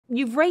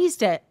You've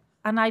raised it,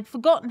 and I'd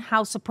forgotten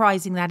how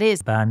surprising that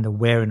is. Ban the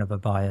wearing of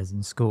abayas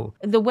in school.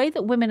 The way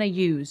that women are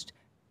used,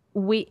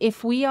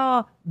 if we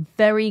are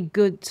very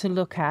good to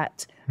look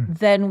at,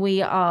 then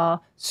we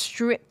are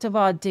stripped of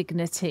our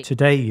dignity.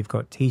 Today, you've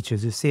got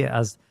teachers who see it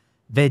as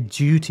their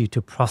duty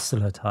to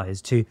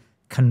proselytize, to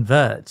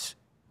convert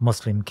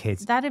Muslim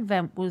kids. That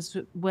event was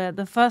where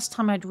the first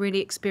time I'd really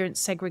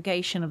experienced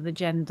segregation of the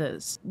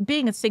genders.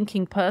 Being a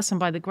thinking person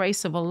by the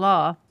grace of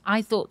Allah,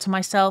 I thought to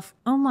myself,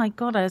 oh my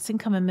God, I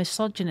think I'm a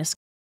misogynist.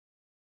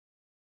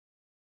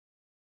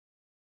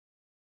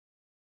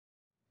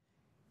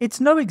 It's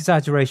no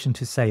exaggeration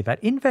to say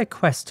that in their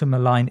quest to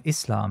malign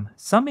Islam,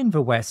 some in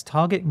the West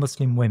target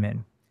Muslim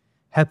women.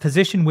 Her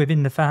position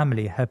within the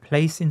family, her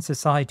place in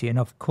society, and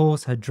of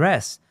course her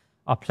dress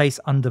are placed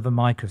under the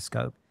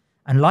microscope.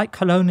 And like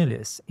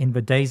colonialists in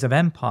the days of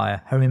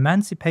empire, her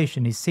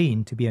emancipation is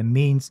seen to be a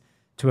means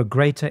to a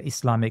greater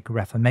Islamic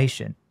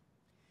reformation.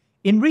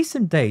 In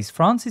recent days,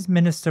 France's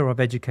Minister of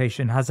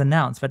Education has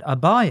announced that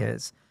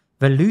abayas,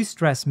 the loose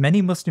dress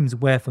many Muslims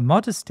wear for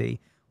modesty,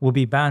 will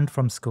be banned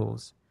from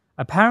schools.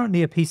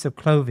 Apparently, a piece of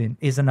clothing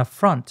is an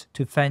affront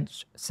to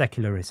French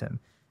secularism,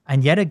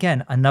 and yet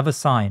again another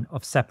sign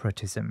of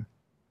separatism.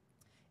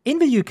 In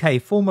the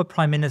UK, former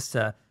Prime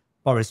Minister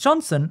Boris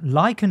Johnson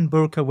likened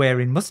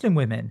burka-wearing Muslim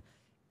women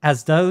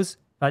as those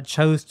that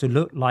chose to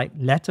look like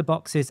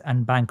letterboxes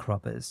and bank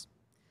robbers.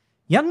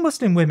 Young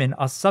Muslim women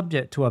are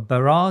subject to a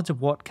barrage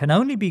of what can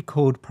only be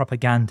called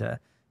propaganda,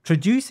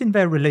 traducing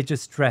their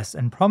religious dress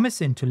and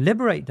promising to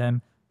liberate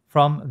them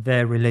from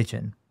their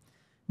religion.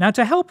 Now,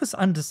 to help us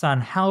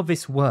understand how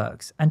this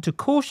works and to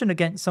caution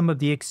against some of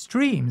the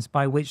extremes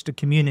by which the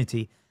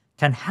community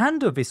can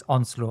handle this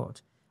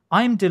onslaught,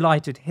 I am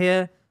delighted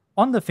here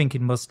on The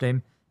Thinking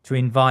Muslim to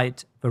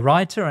invite the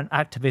writer and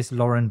activist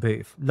Lauren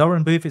Booth.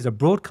 Lauren Booth is a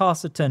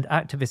broadcaster turned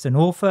activist and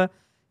author.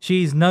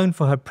 She is known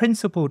for her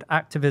principled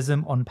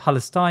activism on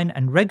Palestine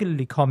and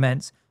regularly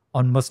comments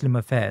on Muslim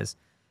affairs.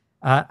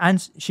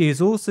 And she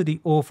is also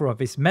the author of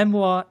this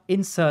memoir,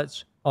 In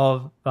Search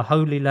of the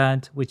Holy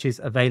Land, which is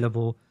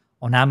available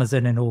on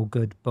Amazon and all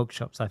good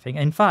bookshops, I think.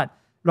 In fact,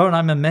 Lauren,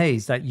 I'm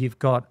amazed that you've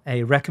got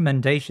a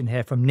recommendation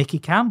here from Nikki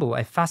Campbell,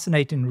 a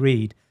fascinating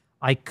read.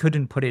 I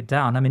couldn't put it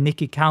down. I mean,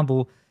 Nikki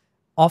Campbell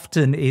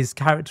often is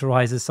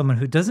characterized as someone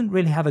who doesn't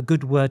really have a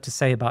good word to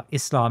say about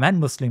Islam and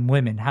Muslim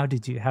women. How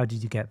did you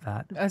get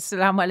that?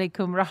 Assalamu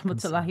alaikum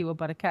rahmatullahi wa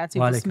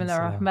barakatuh. Bismillah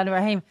ar-Rahman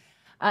ar-Rahim.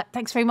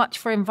 Thanks very much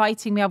for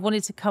inviting me. I've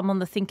wanted to come on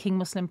the Thinking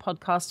Muslim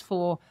podcast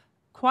for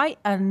quite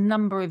a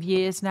number of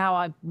years now.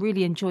 I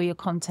really enjoy your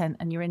content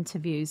and your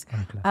interviews.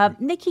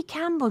 Nikki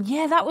Campbell,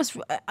 yeah, that was,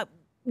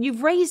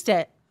 you've raised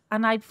it,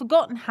 and I'd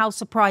forgotten how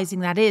surprising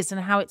that is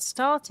and how it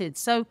started.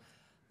 So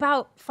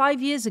about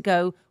 5 years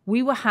ago,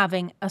 we were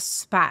having a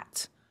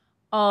spat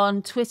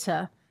on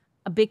Twitter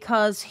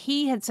because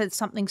he had said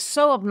something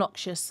so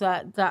obnoxious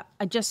that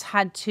I just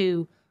had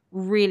to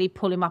really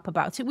pull him up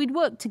about it. We'd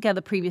worked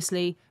together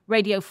previously,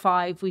 Radio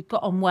 5. We'd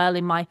got on well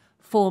in my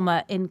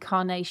former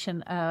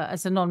incarnation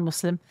as a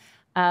non-Muslim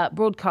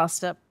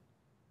broadcaster.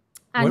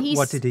 And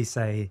what did he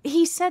say?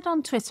 He said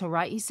on Twitter,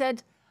 right? He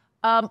said,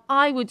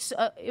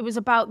 it was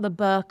about the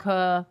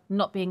burqa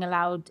not being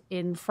allowed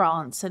in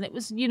France. And it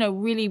was,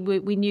 really,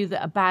 we knew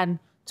that a ban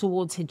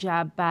towards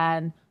hijab,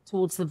 ban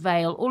towards the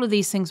veil, all of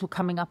these things were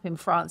coming up in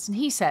France. And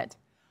he said,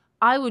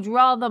 I would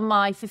rather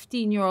my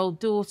 15-year-old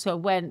daughter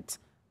went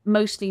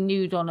mostly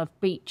nude on a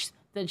beach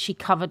than she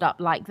covered up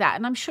like that.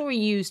 And I'm sure he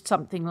used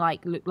something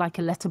looked like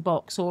a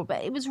letterbox,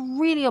 but it was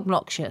really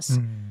obnoxious.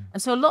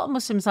 And so a lot of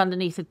Muslims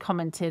underneath had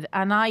commented,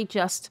 and I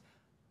just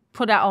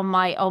put out on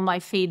my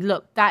feed,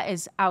 look, that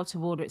is out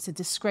of order. It's a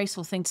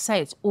disgraceful thing to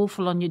say. It's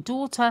awful on your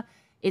daughter.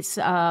 It's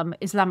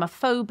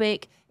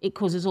Islamophobic. It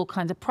causes all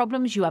kinds of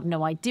problems. You have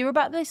no idea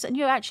about this, and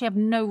you actually have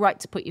no right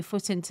to put your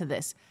foot into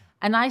this.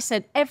 And I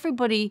said,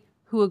 everybody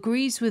who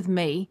agrees with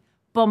me,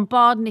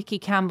 bombard Nikki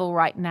Campbell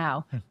right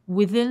now.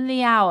 Within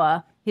the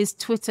hour, his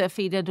Twitter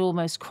feed had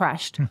almost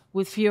crashed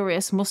with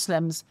furious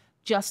Muslims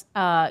just,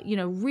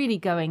 really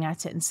going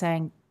at it and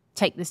saying,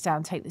 take this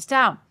down, take this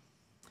down.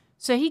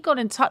 So he got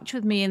in touch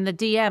with me in the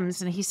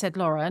DMs and he said,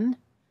 Lauren,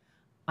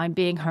 I'm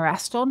being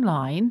harassed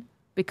online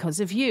because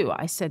of you.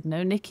 I said,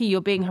 no, Nikki,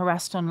 you're being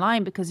harassed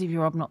online because of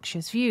your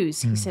obnoxious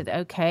views. He said,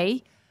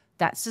 okay,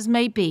 that's as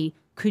may be.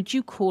 Could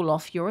you call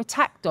off your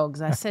attack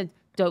dogs? I said,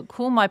 don't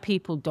call my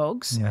people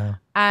dogs. Yeah.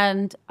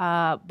 And,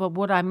 but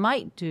what I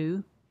might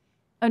do,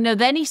 oh no,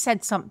 then he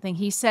said something.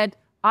 He said,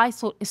 I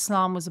thought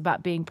Islam was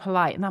about being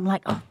polite. And I'm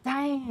like, oh,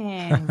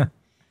 dang.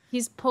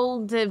 He's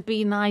pulled the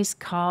be nice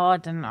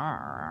card and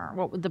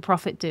what would the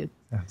Prophet do?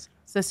 Yes.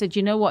 So I said,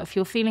 you know what? If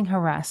you're feeling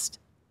harassed,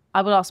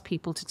 I will ask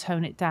people to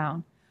tone it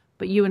down.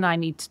 But you and I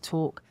need to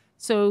talk.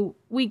 So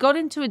we got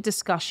into a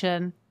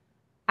discussion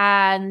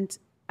and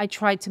I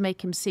tried to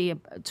make him see,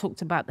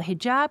 talked about the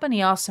hijab, and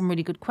he asked some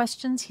really good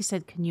questions. He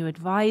said, can you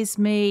advise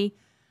me?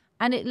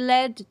 And it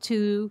led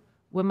to,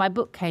 when my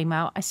book came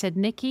out, I said,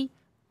 Nikki,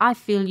 I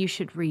feel you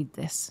should read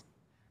this.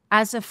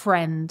 As a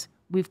friend,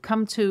 we've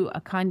come to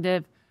a kind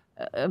of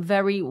a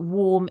very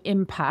warm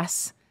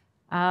impasse.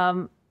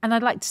 and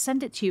I'd like to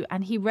send it to you.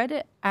 And he read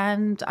it,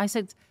 and I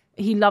said,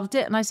 he loved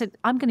it. And I said,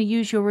 I'm going to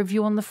use your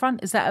review on the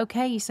front. Is that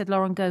okay? He said,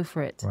 Lauren, go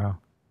for it. Wow.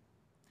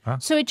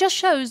 So it just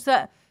shows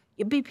that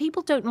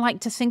people don't like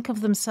to think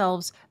of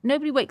themselves.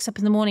 Nobody wakes up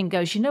in the morning and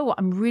goes, you know what,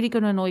 I'm really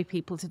going to annoy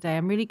people today.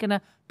 I'm really going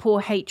to pour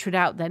hatred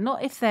out there.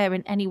 Not if they're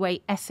in any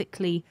way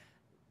ethically,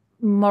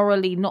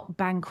 morally not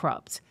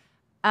bankrupt.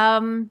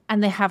 And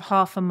they have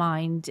half a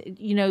mind,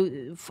 you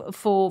know,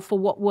 for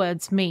what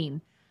words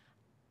mean.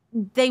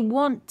 They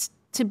want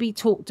to be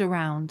talked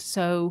around.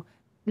 So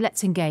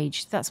let's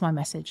engage. That's my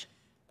message.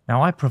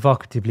 Now, I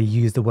provocatively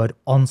used the word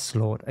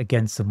onslaught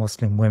against the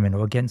Muslim women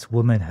or against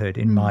womanhood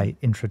in my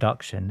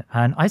introduction.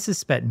 And I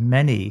suspect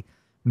many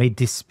may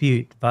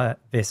dispute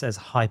this as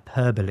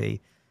hyperbole.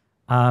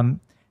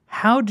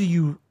 How do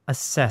you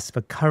assess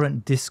the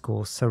current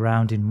discourse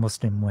surrounding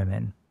Muslim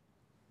women?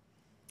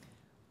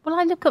 Well,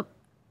 I look at,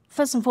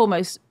 first and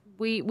foremost,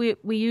 we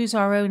use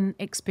our own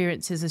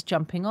experiences as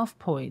jumping off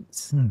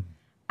points.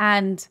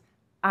 And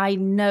I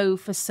know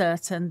for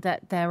certain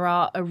that there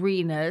are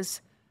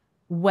arenas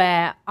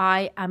where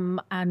I am,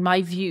 and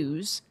my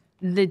views,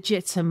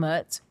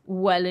 legitimate,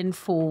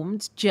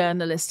 well-informed,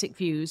 journalistic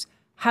views,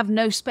 have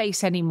no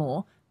space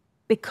anymore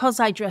because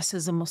I dress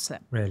as a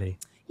Muslim. Really?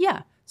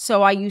 Yeah.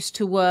 So I used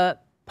to work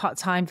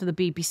part-time for the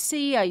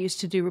BBC. I used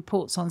to do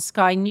reports on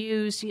Sky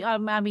News. I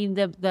mean,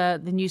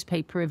 the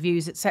newspaper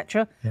reviews,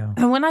 etc. Yeah.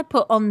 And when I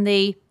put on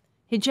the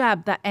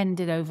hijab, that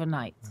ended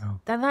overnight. Wow.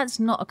 That's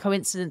not a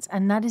coincidence.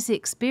 And that is the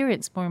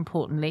experience, more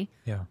importantly,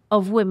 Yeah.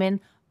 of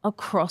women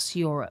across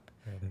Europe.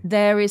 Really?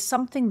 There is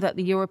something that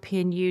the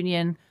European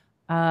Union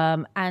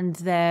and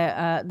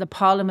the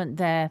Parliament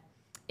there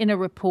in a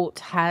report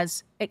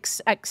has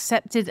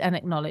accepted and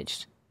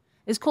acknowledged.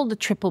 It's called the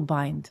triple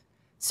bind.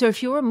 So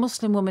if you're a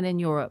Muslim woman in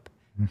Europe,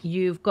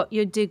 you've got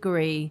your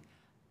degree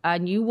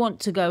and you want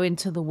to go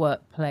into the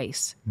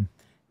workplace,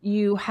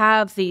 you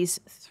have these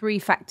three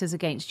factors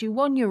against you.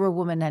 One, you're a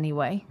woman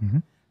anyway.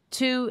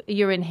 Two,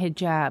 you're in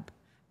hijab.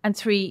 And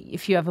three,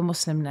 if you have a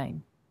Muslim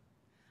name.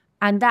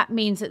 And that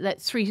means that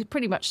that's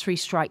pretty much three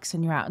strikes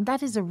and you're out. And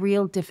that is a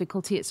real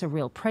difficulty. It's a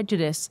real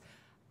prejudice.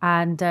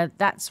 And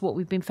that's what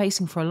we've been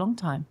facing for a long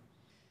time.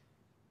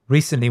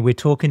 Recently, we're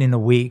talking in a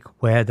week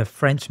where the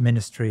French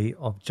Ministry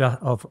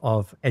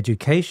of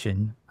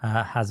Education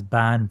has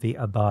banned the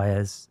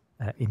Abayas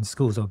in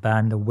schools, or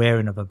banned the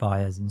wearing of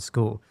Abayas in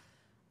school.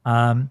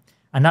 And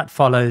that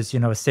follows, you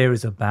know, a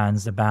series of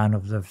bans. The ban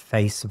of the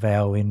face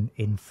veil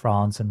in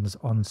France and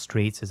on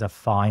streets. There's a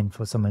fine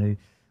for someone who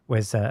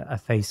wears a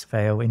face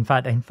veil. In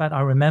fact,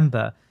 I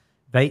remember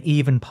they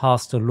even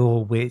passed a law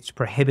which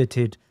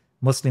prohibited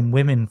Muslim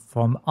women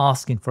from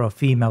asking for a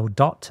female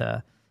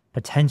doctor.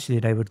 Potentially,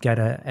 they would get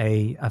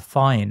a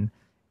fine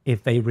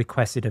if they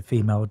requested a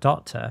female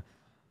doctor.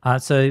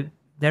 So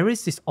there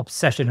is this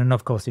obsession, and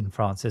of course in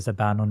France there's a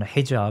ban on the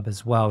hijab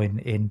as well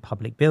in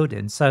public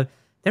buildings. So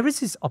there is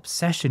this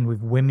obsession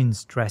with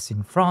women's dress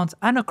in France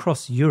and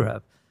across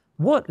Europe.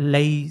 What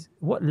lies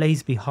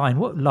behind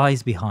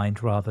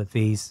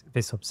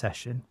this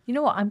obsession? You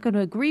know what? I'm going to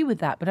agree with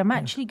that, but I'm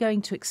actually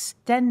going to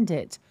extend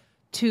it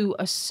to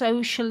a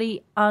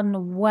socially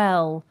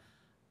unwell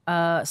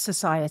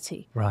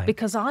society. Right.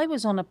 Because I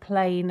was on a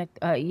plane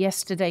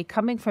yesterday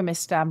coming from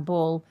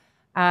Istanbul.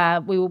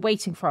 We were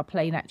waiting for our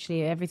plane,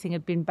 actually. Everything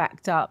had been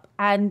backed up.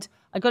 And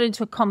I got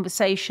into a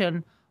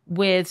conversation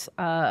with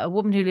a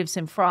woman who lives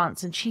in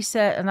France. And she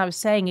said, and I was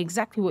saying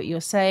exactly what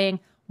you're saying.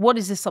 What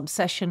is this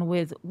obsession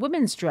with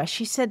women's dress?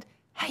 She said,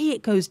 hey,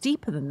 it goes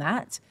deeper than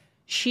that.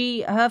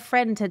 Her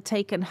friend had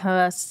taken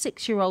her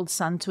 6-year-old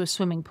son to a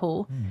swimming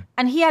pool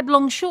and he had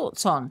long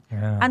shorts on.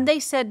 Yeah. And they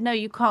said, no,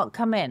 you can't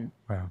come in.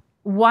 Wow.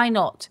 Why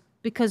not?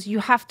 Because you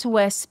have to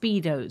wear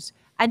Speedos.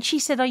 And she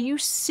said, are you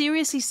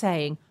seriously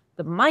saying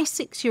that my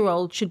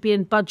 6-year-old should be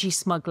in budgie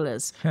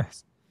smugglers?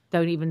 Yes.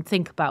 Don't even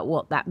think about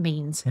what that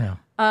means. Yeah.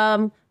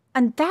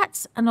 And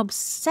that's an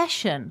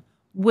obsession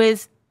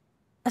with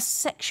a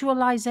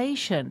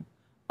sexualization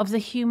of the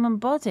human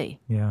body.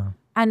 Yeah.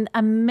 And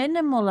a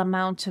minimal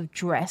amount of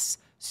dress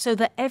so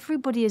that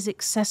everybody is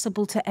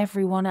accessible to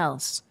everyone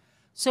else.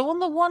 So on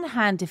the one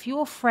hand, if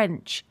you're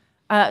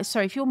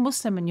if you're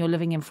Muslim and you're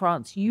living in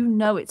France, you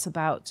know it's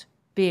about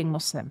being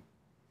Muslim.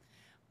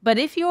 But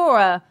if you're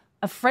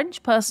a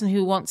French person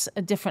who wants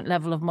a different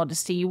level of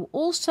modesty, you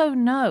also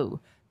know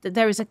that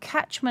there is a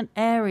catchment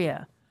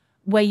area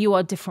where you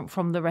are different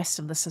from the rest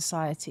of the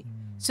society.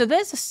 So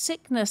there's a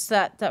sickness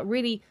that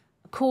really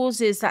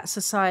causes that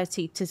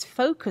society to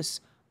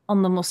focus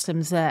on the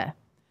Muslims there.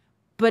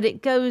 But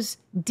it goes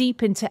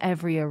deep into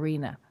every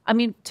arena. I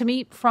mean, to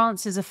me,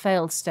 France is a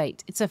failed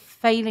state. It's a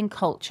failing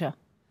culture.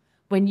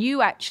 When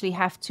you actually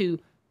have to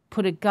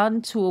put a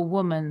gun to a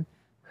woman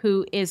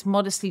who is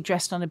modestly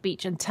dressed on a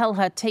beach and tell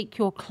her, take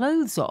your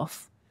clothes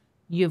off,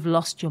 you've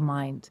lost your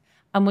mind.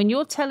 And when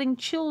you're telling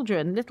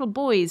children, little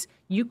boys,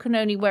 you can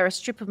only wear a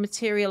strip of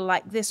material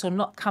like this or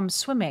not come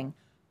swimming,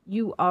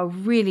 you are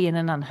really in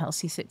an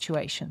unhealthy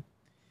situation.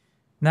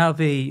 Now,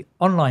 the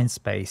online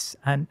space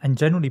and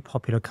generally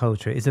popular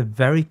culture is a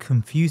very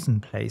confusing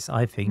place,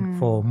 I think,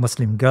 for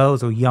Muslim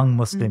girls or young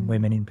Muslim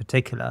women in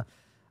particular.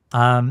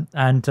 I've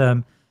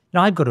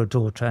got a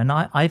daughter, and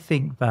I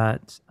think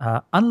that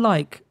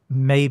unlike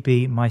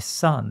maybe my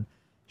son,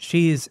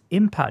 she is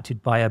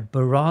impacted by a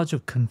barrage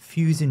of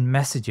confusing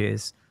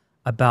messages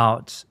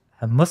about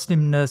her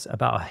Muslimness,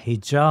 about her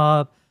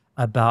hijab,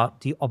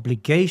 about the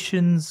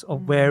obligations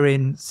of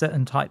wearing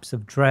certain types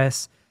of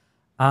dress.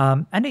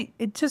 And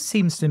it just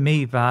seems to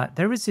me that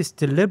there is this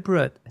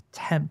deliberate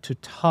attempt to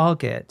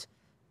target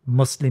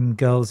Muslim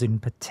girls in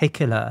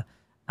particular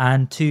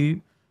and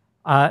to,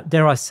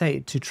 dare I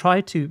say, to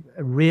try to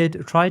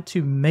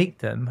make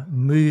them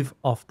move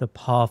off the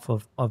path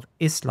of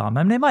Islam.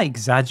 I mean, am I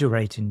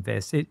exaggerating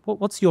this?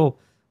 What's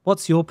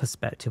your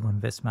perspective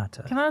on this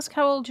matter? Can I ask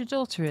how old your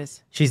daughter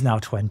is? She's now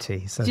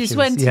 20. So she's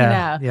 20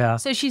 now. Yeah.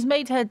 So she's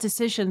made her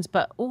decisions,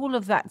 but all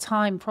of that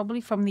time, probably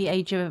from the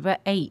age of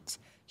 8,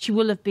 she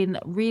will have been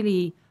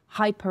really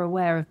hyper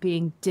aware of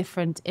being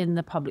different in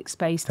the public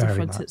space, Very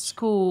different much. at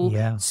school,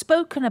 Yeah.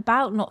 spoken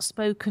about, not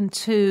spoken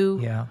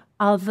to,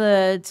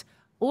 othered.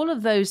 All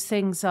of those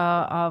things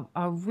are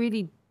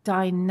really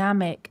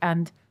dynamic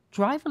and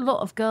drive a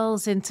lot of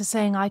girls into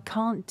saying, I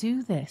can't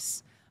do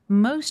this.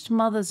 Most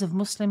mothers of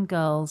Muslim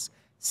girls,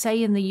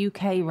 say in the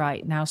UK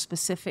right now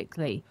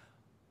specifically,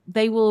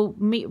 they will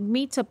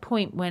meet a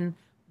point when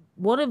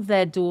one of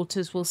their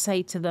daughters will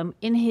say to them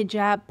in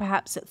hijab,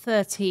 perhaps at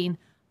 13,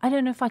 I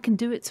don't know if I can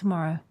do it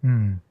tomorrow.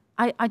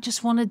 I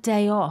just want a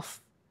day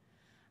off.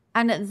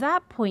 And at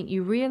that point,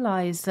 you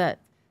realize that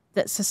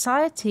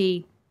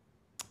society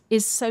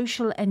is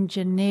social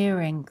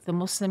engineering the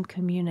Muslim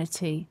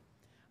community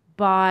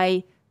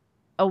by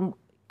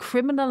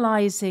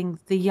criminalizing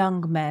the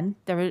young men.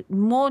 There are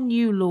more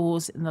new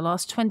laws in the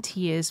last 20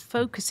 years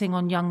focusing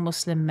on young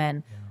Muslim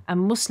men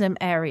and Muslim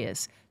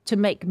areas to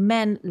make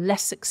men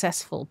less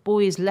successful,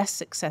 boys less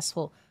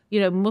successful.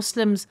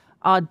 Muslims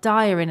are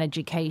dire in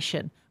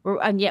education.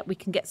 And yet we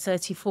can get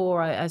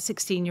 34, a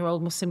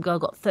 16-year-old Muslim girl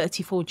got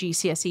 34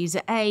 GCSEs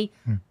at A,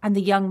 and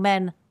the young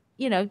men,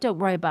 don't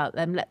worry about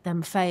them, let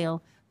them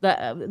fail.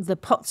 The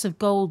pots of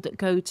gold that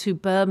go to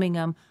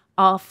Birmingham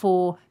are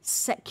for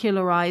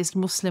secularized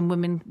Muslim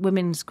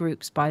women's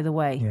groups, by the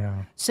way.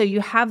 Yeah. So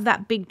you have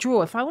that big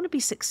draw. If I want to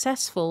be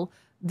successful,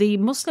 the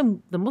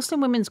Muslim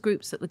women's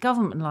groups that the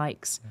government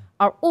likes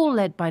are all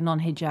led by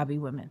non-hijabi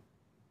women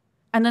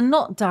and are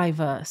not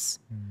diverse.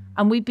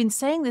 And we've been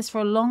saying this for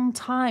a long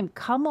time.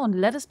 Come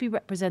on, let us be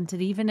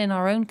represented even in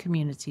our own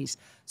communities.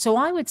 So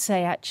I would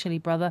say, actually,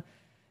 brother,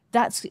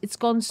 it's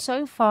gone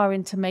so far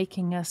into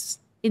making us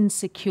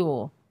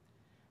insecure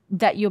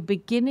that you're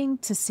beginning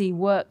to see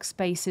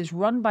workspaces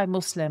run by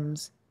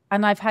Muslims.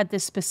 And I've had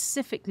this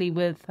specifically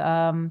with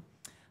a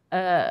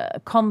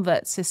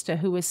convert sister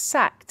who was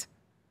sacked.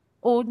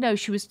 Or no,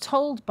 she was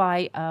told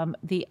by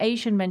the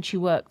Asian men she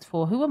worked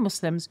for, who are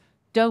Muslims,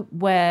 don't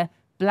wear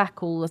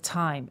black all the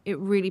time. It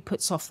really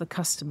puts off the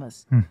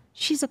customers.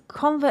 She's a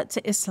convert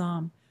to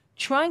Islam,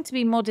 trying to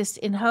be modest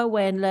in her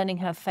way and learning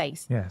her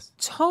faith. Yes.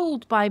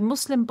 Told by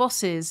Muslim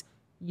bosses,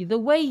 the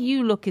way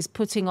you look is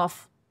putting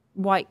off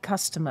white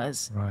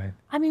customers. Right.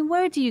 I mean,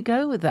 where do you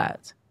go with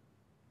that?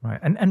 Right.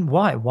 And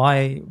why?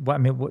 Why? I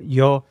mean,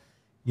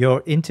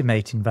 you're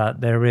intimating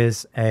that there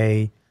is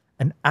an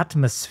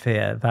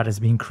atmosphere that has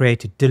been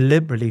created,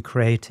 deliberately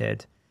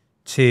created,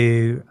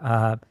 to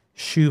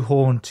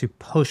shoehorn, to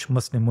push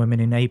Muslim women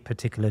in a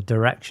particular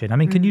direction. I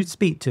mean, can you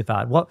speak to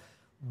that?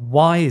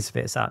 Why is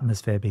this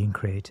atmosphere being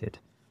created?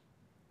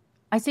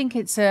 I think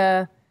it's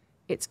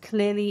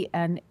clearly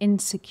an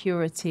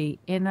insecurity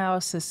in our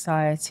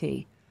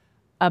society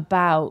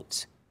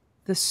about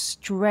the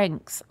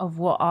strength of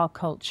what our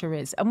culture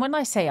is. And when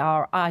I say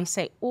our, I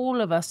say all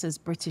of us as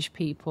British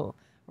people,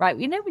 right?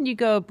 When you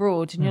go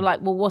abroad and you're like,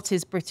 well, what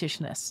is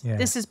Britishness? Yeah.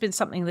 This has been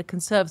something the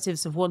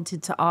Conservatives have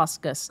wanted to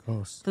ask us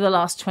for the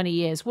last 20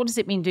 years. What does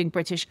it mean doing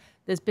British?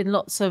 There's been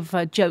lots of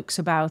jokes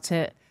about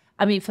it.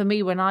 I mean, for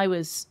me, when I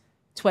was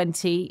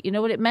 20, you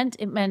know what it meant?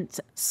 It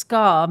meant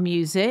ska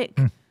music,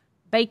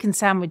 bacon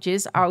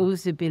sandwiches,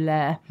 a'udhu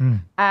billah,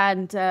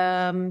 and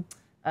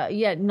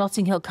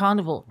Notting Hill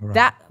Carnival.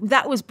 Right.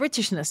 That was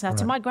Britishness. Now,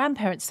 to my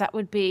grandparents, that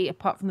would be,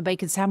 apart from the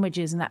bacon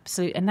sandwiches, an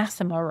absolute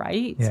anathema,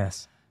 right?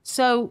 Yes.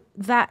 So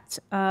that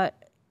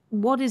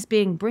what is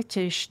being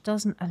British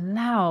doesn't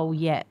allow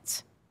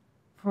yet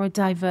for a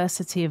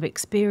diversity of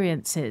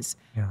experiences.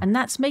 Yeah. And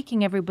that's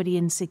making everybody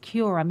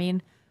insecure. I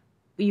mean,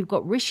 you've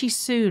got Rishi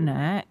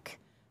Sunak,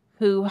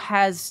 who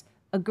has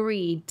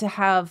agreed to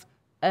have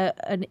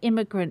an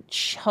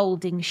immigrant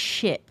holding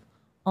ship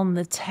on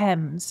the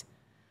Thames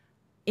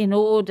in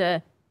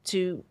order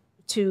to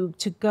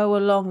go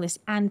along this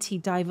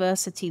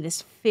anti-diversity,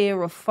 this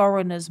fear of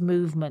foreigners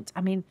movement.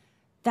 I mean,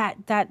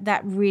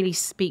 that really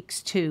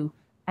speaks to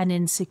an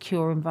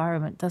insecure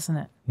environment, doesn't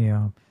it?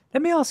 Yeah.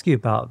 Let me ask you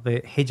about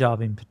the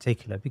hijab in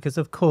particular, because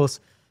of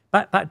course,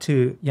 back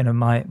to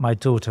my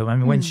daughter. I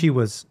mean, when she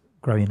was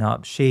growing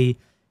up, she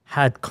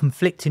had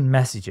conflicting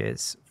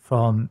messages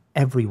from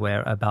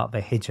everywhere about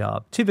the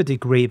hijab, to the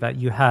degree that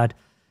you had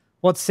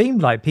what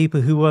seemed like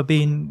people who were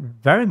being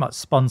very much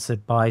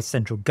sponsored by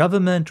central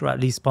government, or at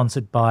least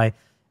sponsored by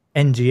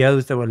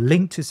NGOs that were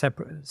linked to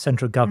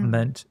central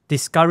government,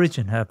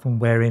 discouraging her from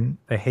wearing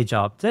a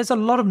hijab. There's a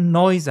lot of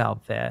noise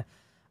out there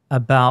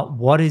about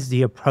what is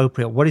the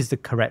appropriate, what is the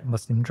correct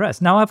Muslim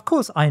dress. Now, of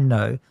course, I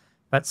know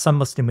that some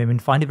Muslim women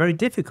find it very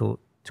difficult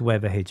to wear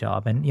the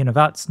hijab. And,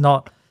 that's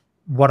not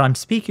what I'm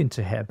speaking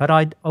to here. But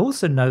I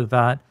also know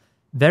that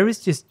there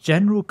is this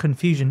general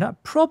confusion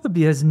that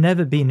probably has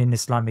never been in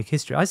Islamic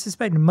history. I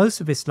suspect in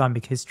most of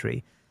Islamic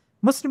history,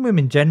 Muslim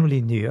women generally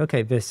knew,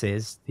 okay, this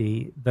is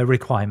the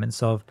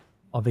requirements of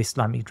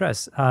Islamic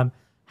dress.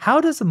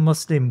 How does a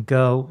Muslim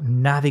girl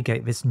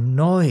navigate this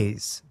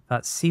noise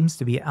that seems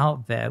to be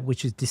out there,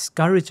 which is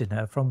discouraging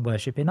her from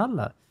worshipping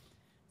Allah?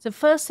 The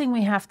first thing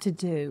we have to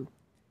do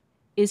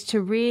is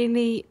to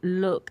really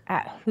look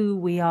at who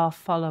we are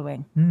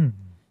following.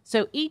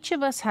 So each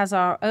of us has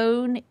our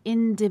own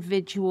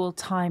individual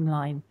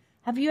timeline.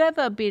 Have you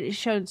ever been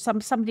shown,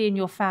 somebody in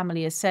your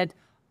family has said,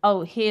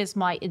 oh, here's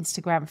my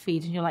Instagram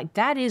feed. And you're like,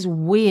 that is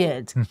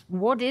weird.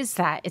 What is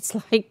that? It's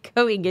like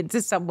going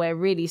into somewhere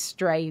really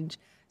strange.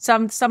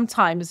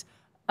 Sometimes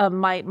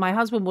my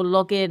husband will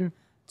log in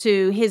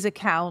to his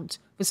account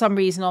for some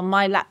reason on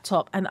my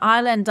laptop, and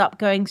I'll end up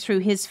going through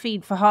his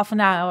feed for half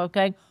an hour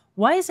going,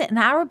 why is it in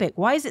Arabic?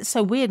 Why is it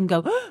so weird? And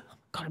go, oh,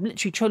 God, I'm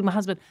literally trolling my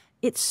husband.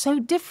 It's so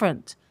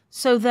different.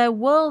 So their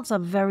worlds are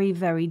very,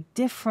 very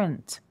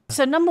different.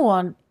 So number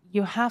one,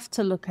 you have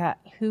to look at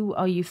who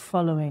are you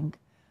following.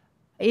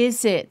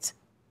 Is it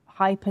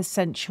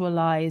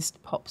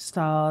hyper-sensualized pop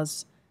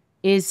stars?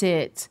 Is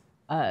it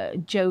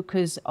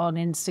jokers on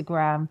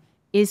Instagram?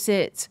 Is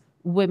it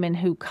women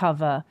who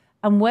cover?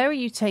 And where are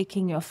you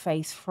taking your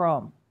faith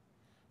from?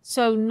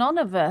 So none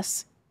of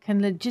us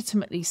can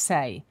legitimately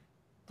say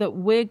that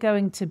we're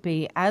going to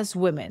be, as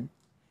women,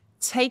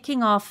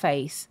 taking our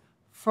faith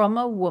from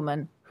a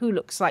woman who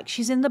looks like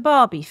she's in the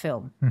Barbie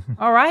film.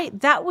 All right?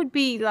 That would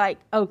be like,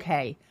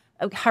 okay.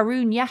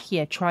 Harun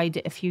Yahya tried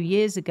it a few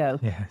years ago.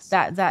 Yes.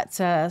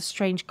 That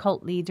strange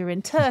cult leader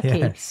in Turkey.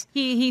 Yes.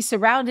 He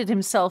surrounded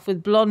himself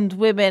with blonde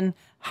women,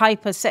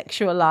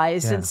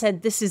 hypersexualized, and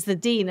said, this is the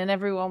deen. And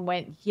everyone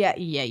went, yeah.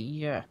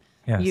 Yes.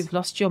 You've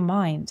lost your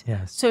mind.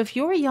 Yes. So if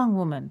you're a young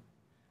woman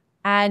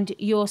and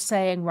you're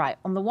saying, right,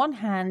 on the one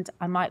hand,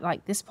 I might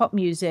like this pop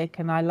music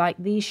and I like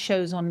these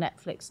shows on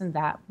Netflix and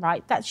that,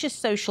 right? That's just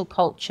social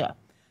culture.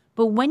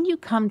 But when you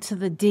come to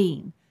the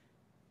deen,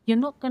 you're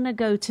not going to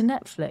go to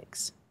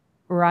Netflix,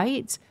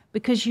 right?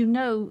 Because you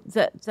know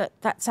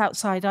that's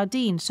outside our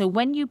deen. So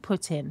when you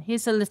put in,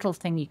 here's a little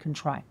thing you can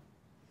try.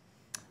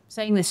 I'm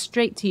saying this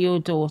straight to your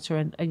daughter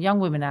and young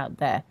women out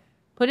there.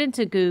 Put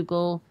into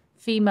Google,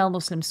 female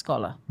Muslim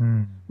scholar,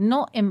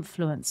 not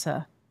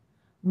influencer,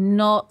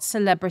 not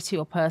celebrity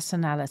or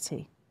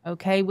personality.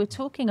 Okay, we're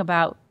talking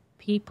about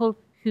people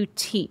who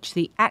teach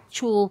the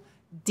actual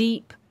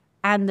deep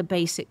and the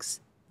basics,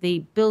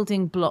 the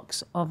building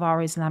blocks of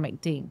our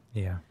Islamic deen.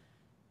 Yeah.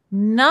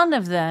 None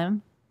of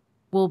them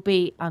will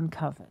be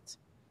uncovered.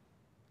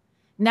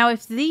 Now,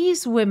 if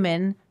these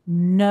women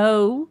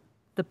know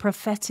the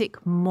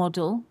prophetic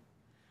model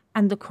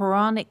and the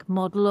Quranic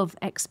model of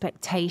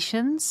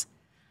expectations,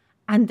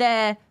 and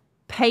they're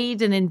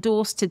paid and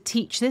endorsed to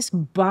teach this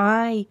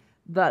by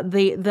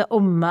the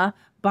ummah,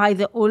 by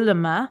the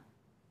ulama,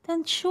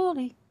 then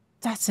surely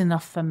that's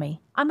enough for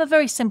me. I'm a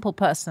very simple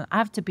person, I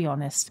have to be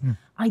honest.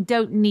 I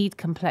don't need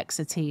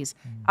complexities.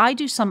 I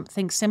do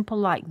something simple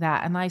like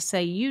that, and I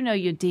say, you know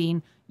your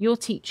deen, you're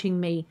teaching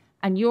me,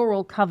 and you're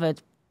all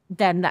covered,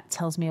 then that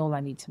tells me all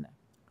I need to know.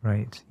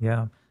 Right,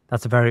 yeah.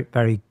 That's a very,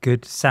 very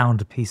good,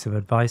 sound piece of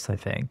advice, I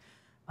think.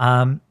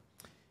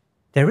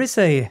 There is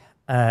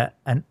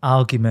an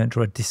argument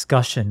or a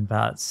discussion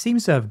that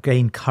seems to have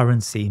gained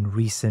currency in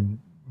recent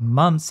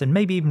months and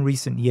maybe even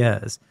recent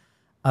years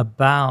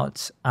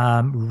about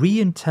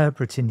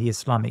reinterpreting the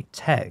Islamic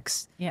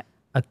text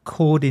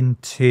according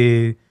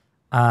to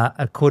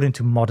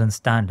modern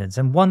standards.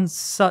 And one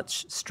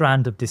such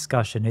strand of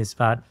discussion is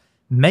that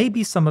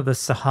maybe some of the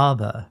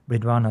Sahaba,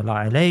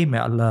 Ridwanullah alayhim, may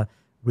Allah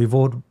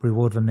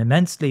reward them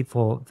immensely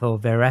for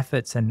their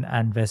efforts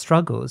and their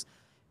struggles,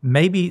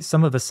 maybe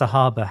some of the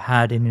Sahaba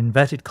had, in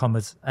inverted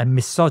commas, a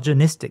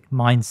misogynistic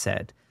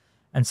mindset.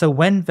 And so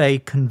when they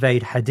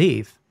conveyed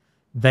hadith,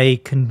 they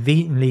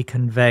conveniently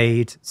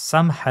conveyed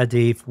some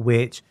hadith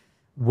which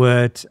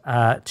would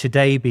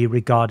today be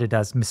regarded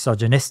as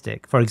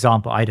misogynistic. For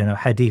example, I don't know,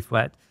 hadith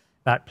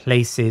that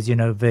places,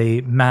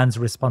 the man's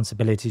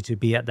responsibility to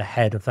be at the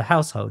head of the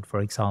household, for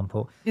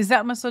example. Is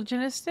that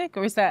misogynistic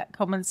or is that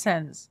common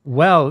sense?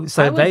 Well,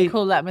 so I would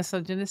call that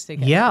misogynistic.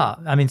 Actually. Yeah,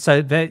 I mean,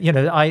 so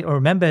I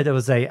remember there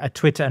was a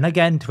Twitter, and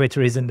again,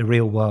 Twitter isn't the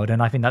real world,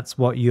 and I think that's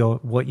what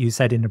you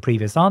said in the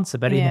previous answer.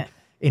 But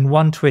in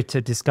one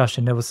Twitter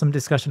discussion, there was some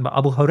discussion about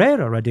Abu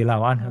Hurairah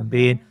radiallahu anhu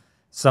being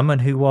someone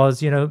who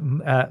was,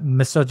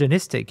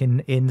 misogynistic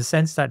in the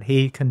sense that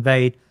he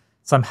conveyed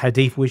some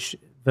hadith which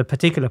the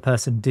particular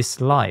person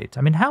disliked.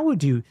 I mean, how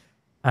would you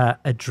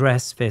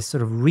address this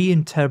sort of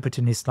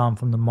reinterpreting Islam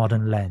from the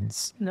modern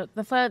lens? Look,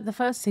 the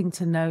first thing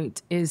to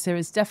note is there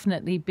has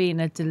definitely been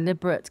a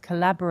deliberate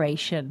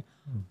collaboration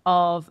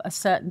of a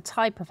certain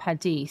type of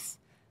hadith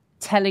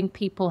telling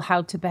people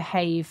how to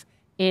behave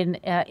in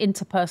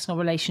interpersonal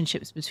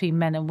relationships between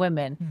men and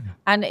women.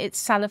 And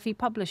it's Salafi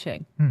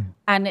publishing.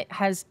 And it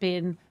has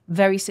been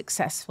very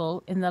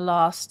successful in the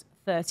last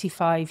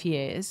 35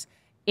 years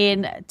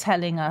in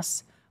telling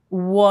us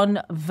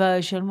one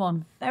version,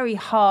 one very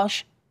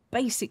harsh,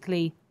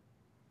 basically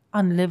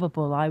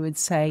unlivable, I would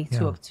say,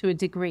 to a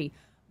degree,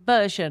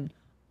 version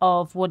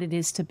of what it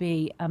is to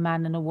be a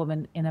man and a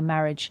woman in a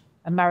marriage,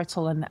 a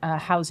marital and a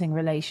housing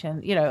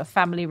relation, a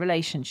family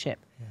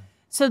relationship.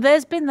 So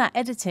there's been that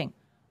editing.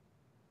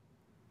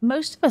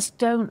 Most of us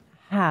don't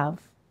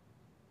have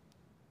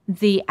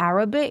the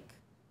Arabic,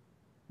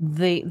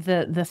 the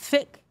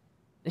fiqh,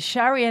 the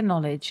Sharia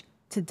knowledge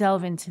to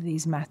delve into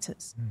these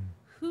matters.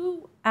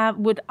 Who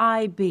would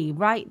I be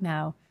right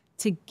now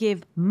to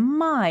give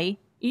my,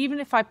 even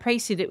if I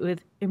precede it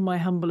with, in my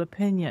humble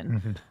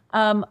opinion,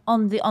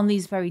 on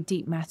these very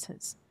deep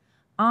matters?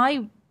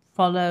 I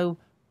follow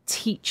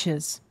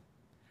teachers,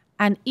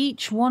 and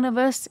each of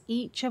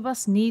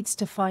us needs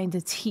to find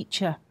a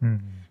teacher.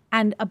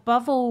 And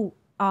above all,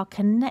 our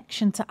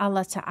connection to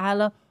Allah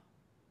Ta'ala,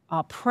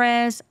 our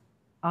prayers,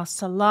 our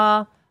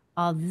salah,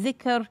 our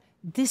dhikr,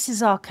 this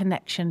is our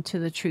connection to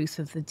the truth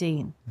of the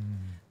deen.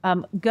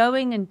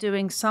 Going and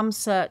doing some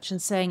search and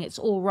saying it's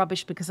all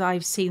rubbish because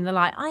I've seen the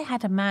light. I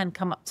had a man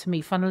come up to me,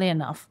 funnily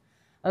enough.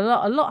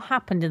 A lot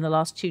happened in the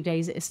last 2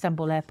 days at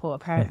Istanbul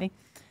airport, apparently.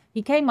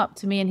 He came up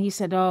to me and he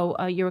said,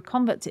 you're a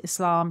convert to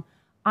Islam.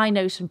 I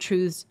know some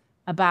truths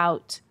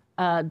about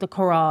the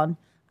Quran.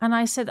 And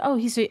I said,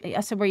 I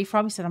said, where are you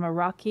from? He said, I'm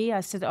Iraqi.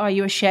 I said, are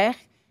you a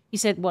sheikh? He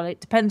said, well,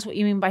 it depends what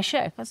you mean by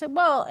sheikh. I said,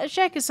 well, a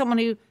sheikh is someone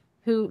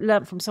who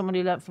learnt from someone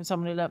who learnt from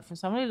someone who learnt from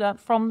someone who learnt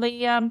from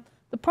the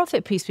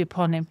Prophet, peace be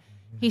upon him.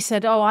 He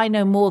said, I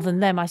know more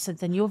than them. I said,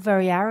 then you're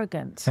very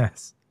arrogant.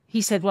 Yes.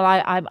 He said, well,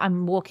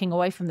 I'm walking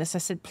away from this. I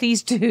said,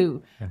 please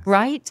do. Yes.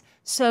 Right?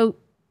 So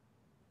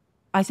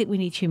I think we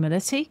need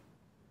humility,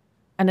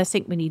 and I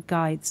think we need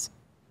guides.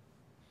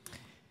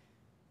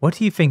 What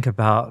do you think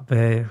about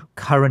the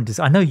current...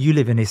 I know you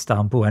live in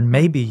Istanbul, and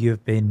maybe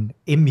you've been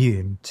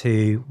immune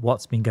to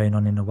what's been going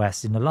on in the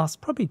West in the last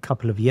probably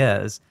couple of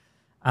years.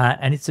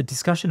 And it's a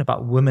discussion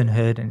about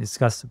womanhood, and it's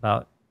discussion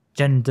about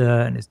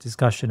gender, and it's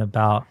discussion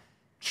about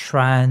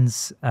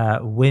trans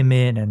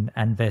women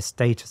and their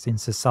status in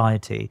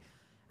society.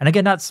 And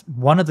again, that's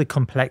one of the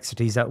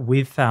complexities that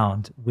we've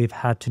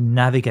had to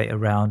navigate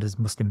around as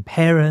Muslim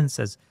parents,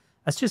 as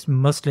just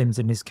Muslims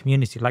in this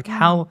community. Like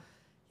how,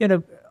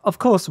 of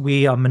course,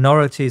 we are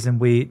minorities and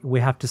we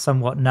have to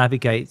somewhat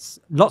navigate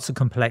lots of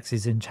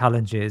complexities and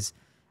challenges.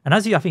 And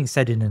as you, I think,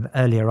 said in an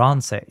earlier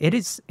answer,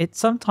 it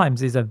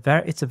sometimes takes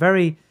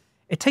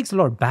a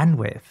lot of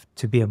bandwidth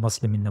to be a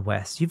Muslim in the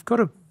West.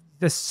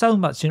 There's so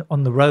much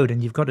on the road,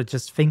 and you've got to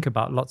just think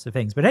about lots of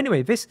things. But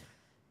anyway, this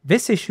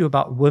issue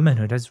about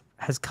womanhood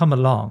has come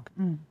along,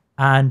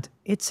 and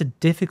it's a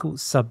difficult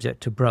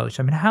subject to broach.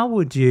 I mean, how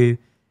would you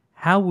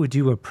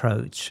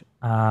approach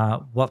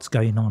what's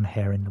going on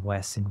here in the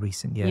West in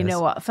recent years? You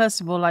know what?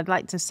 First of all, I'd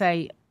like to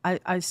say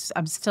I'm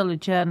still a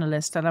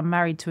journalist, and I'm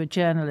married to a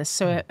journalist.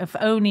 So if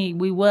only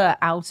we were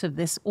out of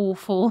this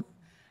awful,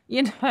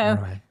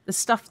 the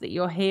stuff that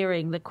you're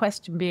hearing, the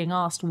question being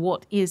asked,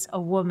 what is a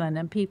woman?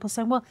 And people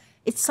saying, well,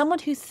 it's someone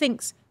who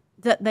thinks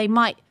that they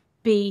might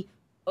be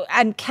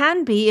and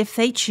can be, if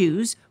they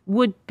choose,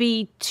 would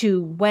be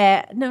to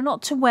wear, no,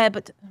 not to wear,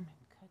 but, oh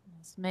my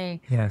goodness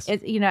me. Yes.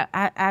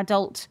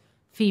 Adult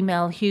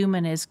female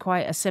human is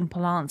quite a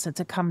simple answer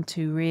to come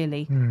to,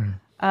 really.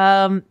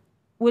 We're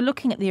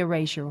looking at the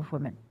erasure of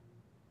women.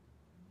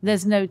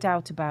 There's no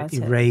doubt about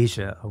it.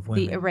 Erasure of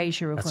women. The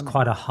erasure of women. That's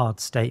quite a hard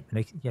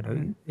statement.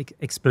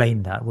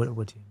 Explain that. What do you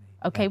mean?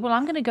 Okay, well,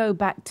 I'm going to go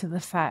back to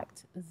the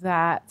fact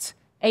that,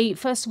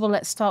 first of all,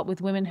 let's start with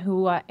women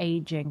who are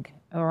aging.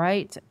 All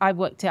right, I've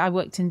worked in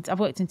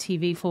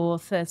TV for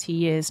 30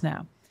 years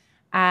now,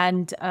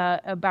 and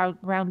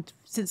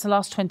since the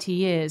last 20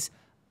 years,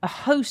 a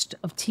host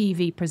of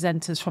TV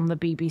presenters from the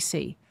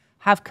BBC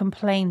have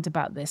complained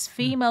about this.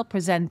 Female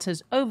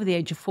presenters over the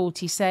age of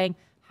 40 saying,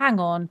 hang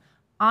on,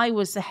 I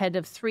was the head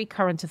of 3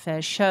 current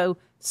affairs show,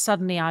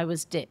 suddenly I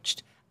was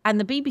ditched. And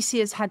the BBC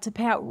has had to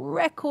pay out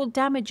record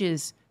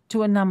damages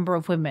to a number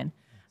of women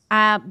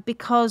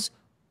because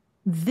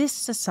this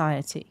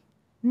society,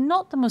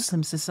 not the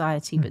Muslim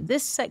society, but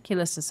this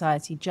secular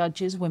society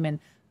judges women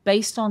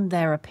based on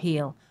their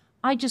appeal.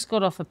 I just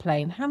got off a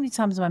plane. How many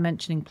times am I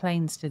mentioning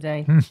planes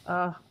today?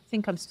 I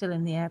think I'm still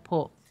in the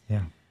airport.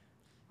 Yeah.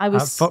 I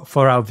was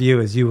for our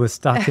viewers, you were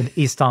stuck in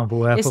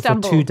Istanbul airport for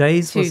 2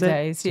 days, was it? 2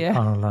 days, yeah.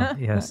 SubhanAllah,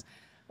 yes.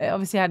 It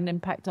obviously had an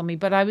impact on me.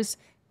 But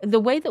the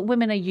way that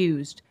women are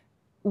used,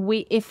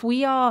 if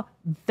we are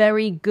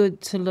very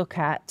good to look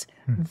at,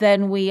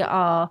 then we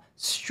are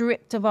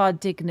stripped of our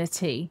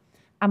dignity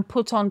and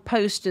put on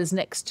posters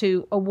next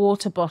to a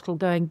water bottle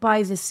going,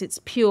 buy this, it's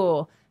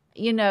pure.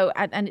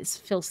 and it's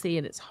filthy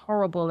and it's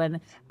horrible. And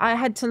I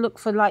had to look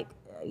for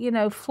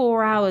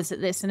 4 hours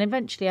at this. And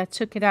eventually I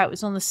took it out. It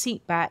was on the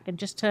seat back and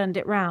just turned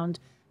it round.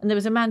 And there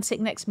was a man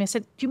sitting next to me. I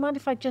said, do you mind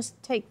if I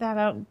just take that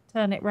out and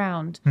turn it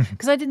round?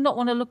 Because I did not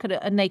want to look at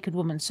a naked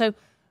woman. So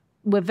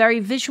we're very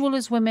visual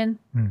as women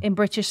in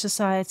British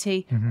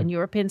society and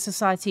European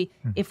society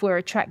if we're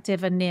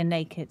attractive and near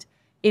naked.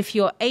 If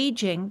you're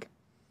aging,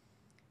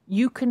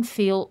 you can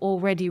feel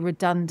already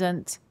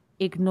redundant,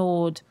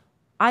 ignored.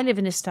 I live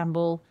in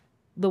Istanbul.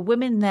 The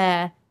women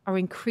there are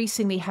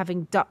increasingly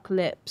having duck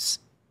lips,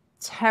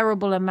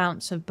 terrible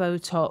amounts of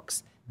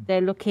Botox.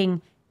 They're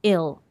looking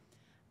ill.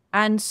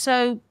 And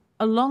so,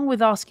 along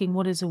with asking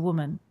what is a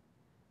woman,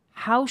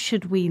 how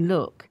should we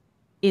look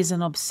is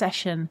an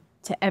obsession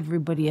to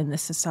everybody in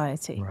this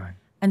society. Right.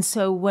 And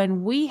so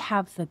when we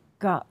have the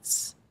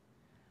guts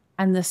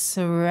and the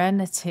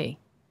serenity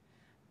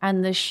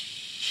and the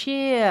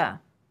sheer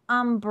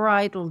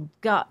unbridled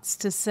guts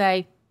to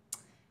say,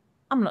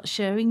 I'm not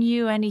showing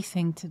you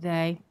anything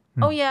today.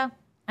 Oh, yeah.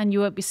 And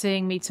you won't be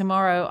seeing me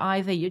tomorrow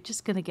either. You're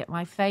just going to get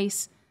my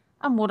face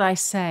and what I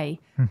say.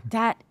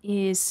 That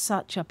is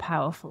such a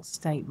powerful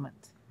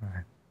statement.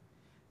 Right.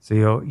 So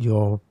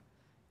your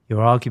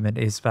argument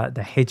is that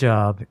the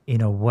hijab,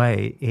 in a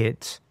way,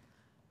 it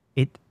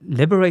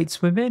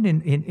liberates women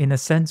in a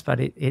sense, but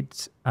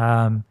it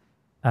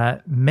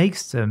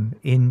makes them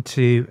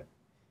into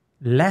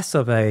less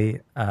of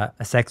a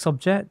sex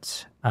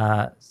object,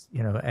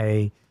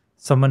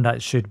 someone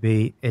that should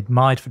be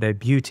admired for their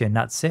beauty and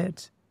that's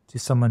it, to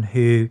someone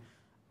who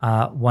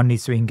one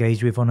needs to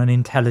engage with on an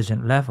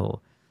intelligent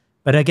level.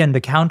 But again, the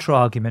counter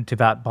argument to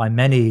that by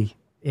many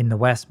in the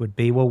West would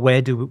be, well,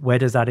 where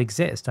does that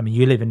exist? I mean,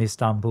 you live in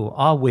Istanbul.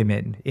 Are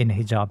women in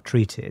hijab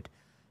treated,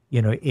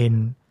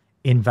 in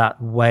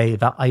that way,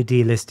 that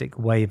idealistic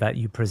way that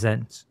you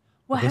present?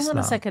 Well, hang on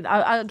a second.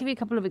 I'll give you a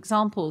couple of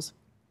examples.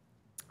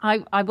 I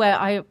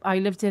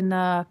lived in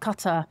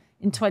Qatar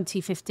in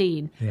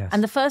 2015, yes.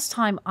 And the first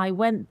time I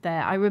went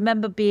there, I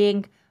remember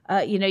being,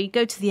 you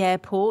go to the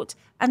airport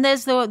and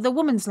there's the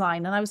woman's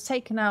line, and I was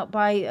taken out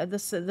by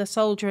the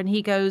soldier, and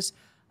he goes,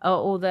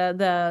 or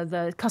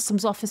the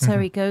customs officer,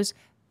 he goes,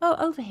 oh,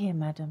 over here,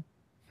 madam.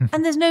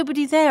 And there's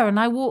nobody there, and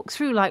I walk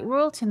through like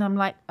royalty, and I'm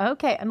like,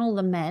 okay, and all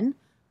the men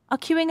are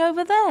queuing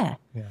over there.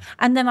 Yeah.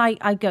 And then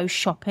I go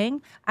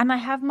shopping, and I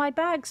have my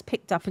bags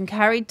picked up and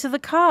carried to the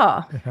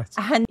car. Yes.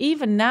 And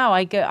even now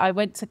I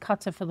went to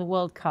Qatar for the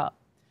World Cup,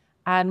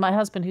 and my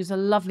husband, who's a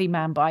lovely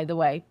man, by the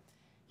way,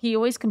 he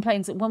always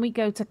complains that when we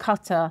go to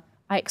Qatar,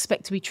 I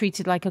expect to be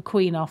treated like a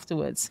queen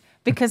afterwards,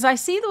 because I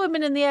see the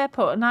women in the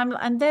airport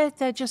and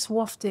they're just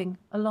wafting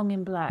along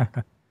in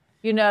black,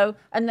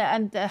 and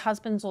their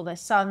husbands or their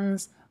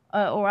sons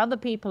or other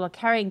people are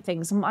carrying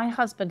things. And my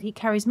husband, he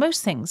carries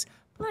most things,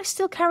 but I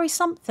still carry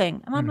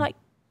something. And I'm like,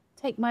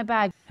 take my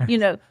bag,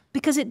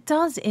 because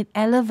it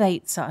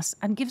elevates us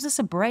and gives us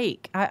a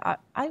break.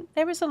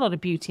 There is a lot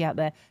of beauty out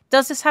there.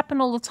 Does this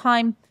happen all the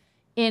time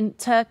in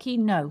Turkey?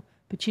 No.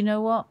 But you know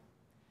what?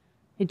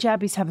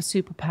 Hijabis have a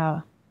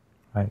superpower.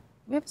 Right.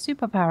 We have a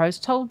superpower. I was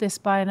told this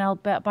by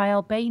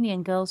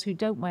Albanian girls who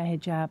don't wear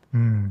hijab.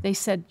 They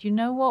said, you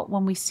know what?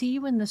 When we see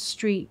you in the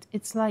street,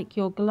 it's like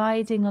you're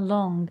gliding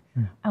along,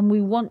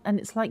 and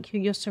it's like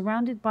you're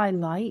surrounded by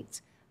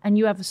light, and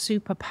you have a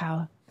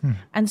superpower.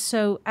 And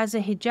so, as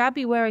a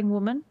hijabi wearing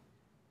woman,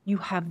 you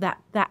have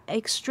that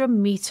extra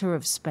meter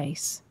of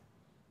space.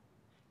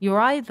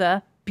 You're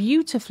either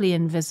beautifully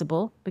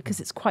invisible,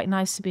 because it's quite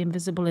nice to be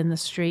invisible in the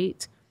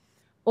street,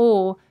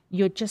 or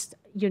you're just,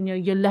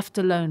 you're left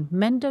alone.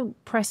 Men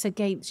don't press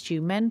against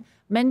you. Men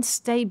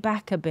stay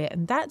back a bit,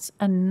 and that's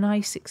a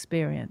nice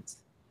experience.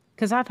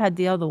 Because I've had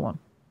the other one.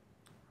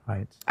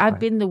 Right. I've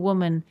been the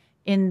woman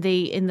in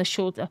the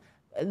short.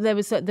 There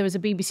was a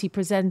BBC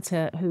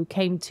presenter who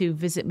came to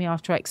visit me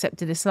after I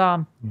accepted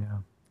Islam. Yeah.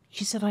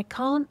 She said, I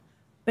can't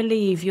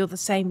believe you're the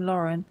same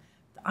Lauren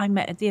that I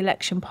met at the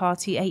election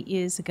party 8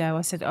 years ago.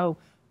 I said, oh,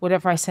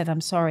 whatever I said,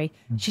 I'm sorry.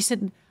 She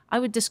said, I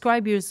would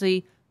describe you as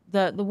the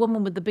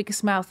woman with the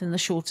biggest mouth and the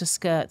shorter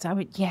skirt. I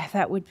went, yeah,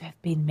 that would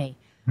have been me,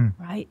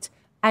 right?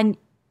 And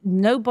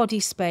no body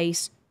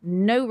space,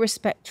 no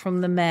respect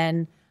from the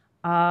men.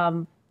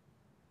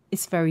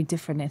 It's very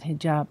different in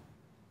hijab.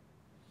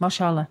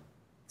 Mashallah.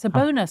 It's a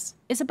bonus.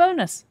 It's a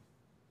bonus.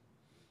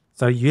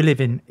 So you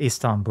live in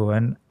Istanbul,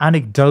 and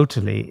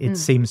anecdotally, it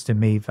seems to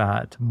me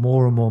that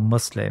more and more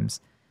Muslims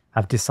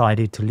have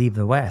decided to leave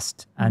the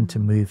West and to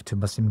move to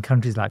Muslim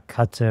countries like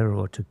Qatar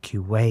or to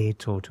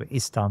Kuwait or to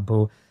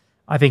Istanbul.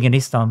 I think in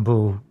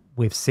Istanbul,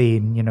 we've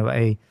seen,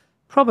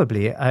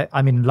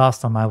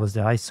 last time I was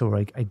there, I saw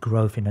a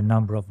growth in a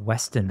number of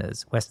Western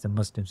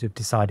Muslims who've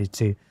decided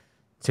to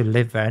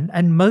live there.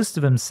 And most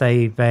of them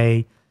say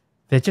they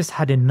just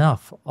had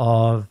enough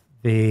of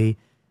the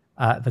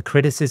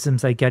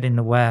criticisms they get in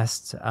the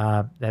West.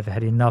 They've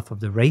had enough of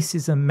the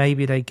racism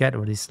maybe they get,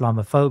 or the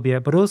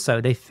Islamophobia, but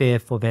also they fear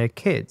for their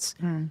kids.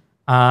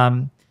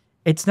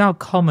 It's now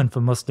common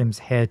for Muslims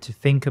here to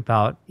think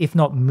about, if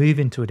not move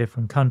into a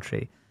different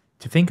country,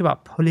 to think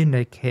about pulling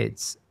their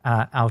kids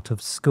out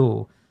of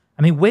school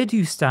I mean, where do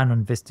you stand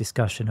on this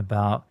discussion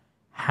about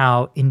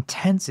how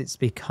intense it's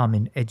become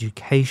in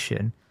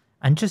education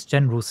and just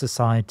general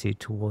society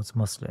towards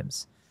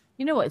Muslims?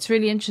 You know what? It's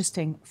really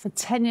interesting. For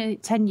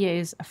 10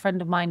 years, a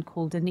friend of mine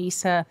called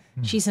Anisa,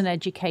 she's an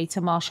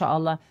educator,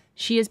 mashallah.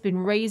 She has been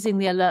raising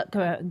the alert,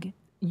 going,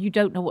 you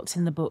don't know what's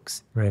in the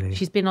books. Really?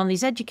 She's been on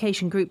these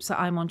education groups that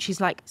I'm on. She's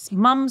like,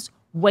 mums,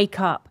 wake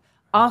up.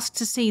 Ask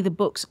to see the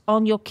books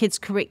on your kids'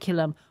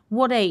 curriculum.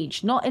 What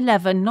age? Not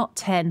 11, not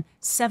 10,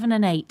 7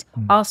 and 8.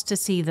 Ask to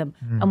see them.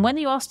 And when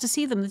you ask to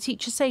see them, the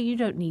teachers say you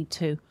don't need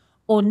to.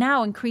 Or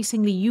now,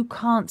 increasingly, you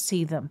can't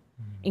see them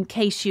in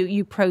case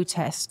you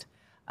protest.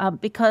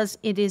 Because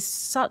it is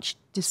such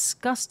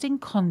disgusting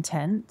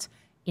content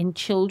in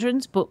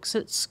children's books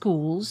at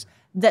schools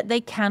that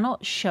they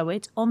cannot show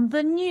it on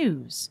the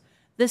news.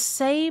 The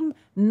same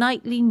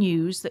nightly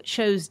news that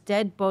shows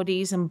dead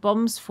bodies and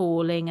bombs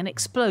falling and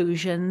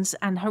explosions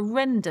and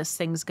horrendous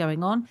things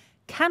going on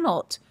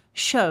cannot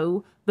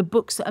show the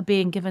books that are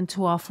being given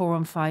to our 4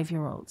 and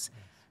 5-year-olds.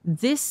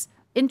 This,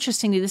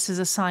 interestingly, this is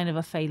a sign of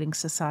a failing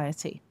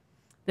society.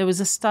 There was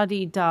a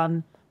study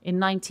done in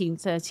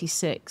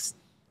 1936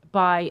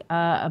 by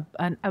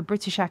a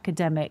British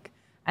academic,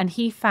 and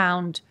he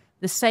found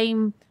the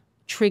same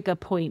trigger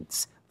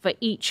points for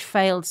each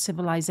failed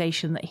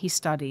civilization that he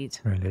studied.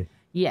 Really?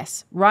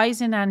 Yes. Rise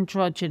in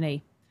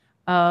androgyny,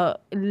 not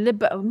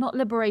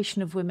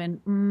liberation of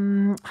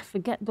women, I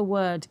forget the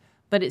word,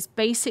 but it's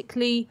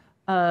basically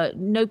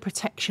no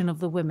protection of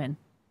the women,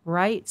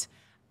 right?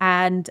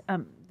 And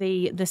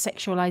the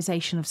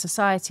sexualization of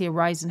society, a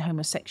rise in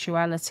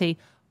homosexuality,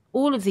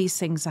 all of these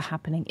things are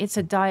happening. It's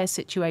a dire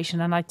situation,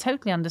 and I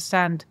totally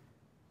understand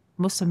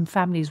Muslim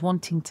families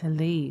wanting to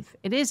leave.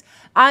 It is.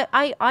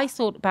 I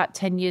thought about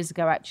 10 years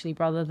ago, actually,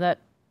 brother, that,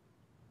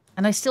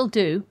 and I still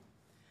do,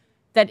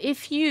 that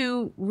if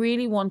you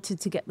really wanted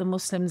to get the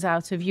Muslims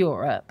out of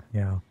Europe,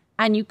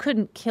 and you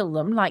couldn't kill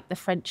them like the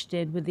French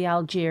did with the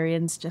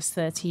Algerians just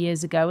 30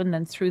 years ago, and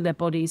then threw their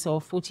bodies, or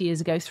 40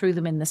 years ago, threw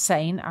them in the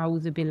Seine,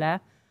 a'udhu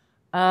billah,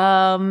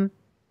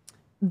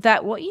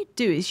 that what you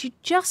do is you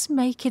just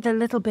make it a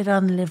little bit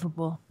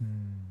unlivable.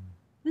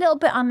 A little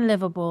bit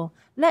unlivable.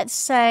 Let's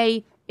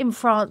say in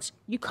France,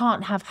 you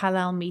can't have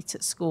halal meat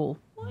at school.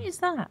 Why is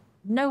that?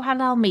 No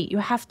halal meat. You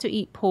have to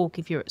eat pork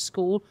if you're at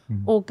school,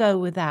 or go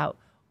without.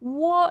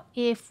 What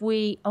if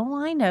we,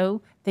 I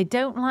know, they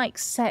don't like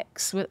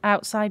sex with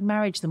outside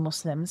marriage, the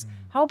Muslims.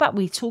 How about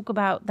we talk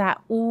about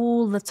that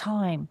all the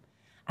time?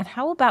 And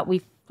how about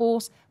we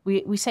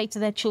say to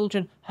their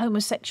children,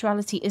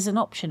 homosexuality is an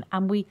option,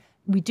 and we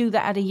do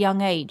that at a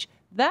young age.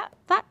 That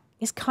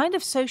is kind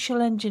of social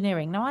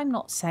engineering. Now, I'm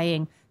not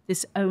saying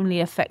this only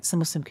affects the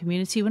Muslim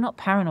community. We're not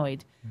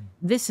paranoid.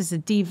 This is a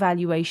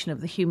devaluation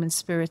of the human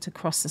spirit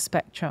across the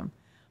spectrum.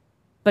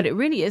 But it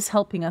really is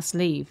helping us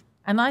leave.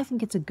 And I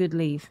think it's a good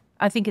leave.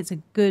 I think it's a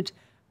good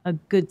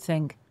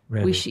thing.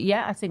 Really?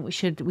 I think we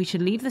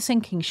should leave the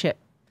sinking ship,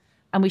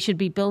 and we should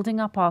be building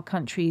up our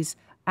countries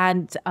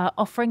and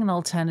offering an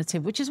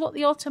alternative, which is what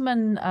the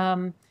Ottoman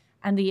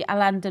and the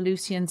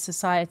Al-Andalusian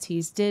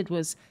societies did,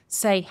 was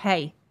say,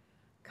 hey,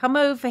 come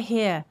over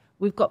here.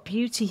 We've got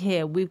beauty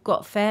here. We've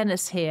got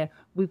fairness here.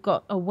 We've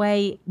got a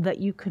way that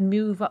you can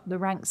move up the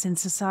ranks in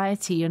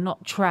society. You're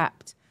not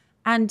trapped.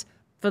 And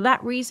for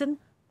that reason,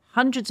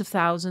 hundreds of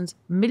thousands,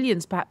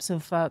 millions perhaps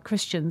of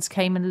Christians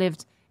came and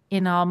lived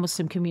in our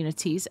Muslim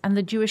communities, and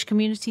the Jewish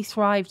community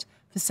thrived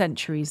for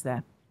centuries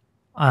there.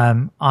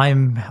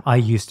 I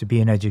used to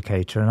be an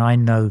educator, and I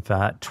know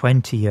that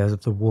 20 years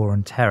of the war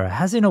on terror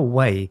has in a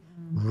way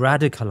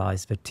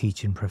radicalized the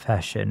teaching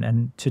profession.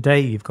 And today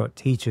you've got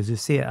teachers who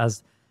see it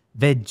as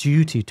their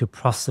duty to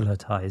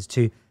proselytize,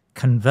 to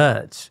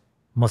convert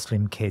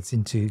Muslim kids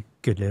into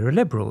good little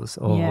liberals,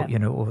 or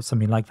or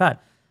something like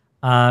that.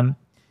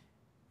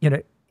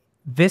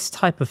 This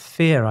type of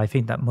fear, I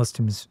think, that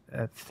Muslims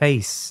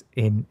face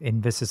in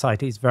this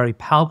society is very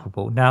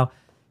palpable. Now,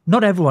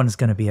 not everyone is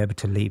going to be able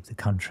to leave the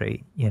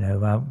country.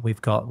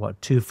 We've got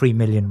 2-3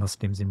 million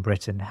Muslims in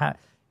Britain.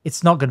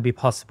 It's not going to be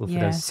possible for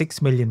those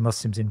 6 million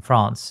Muslims in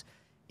France.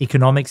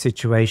 Economic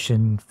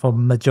situation for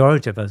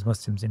majority of those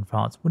Muslims in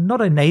France would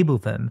not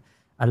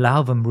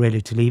allow them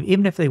really to leave,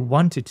 even if they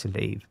wanted to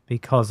leave,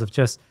 because of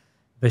just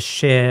the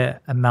sheer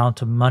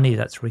amount of money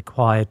that's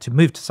required to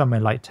move to somewhere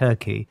like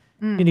Turkey.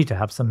 You need to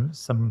have some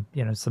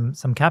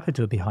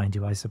capital behind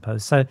you, I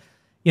suppose. So,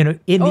 or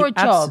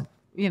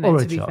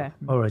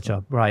a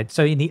job, right?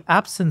 So, in the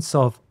absence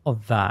of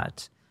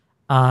that,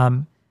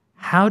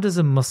 how does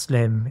a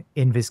Muslim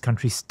in this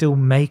country still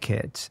make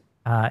it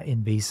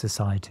in these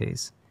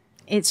societies?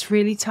 It's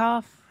really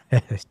tough.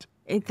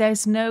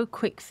 There's no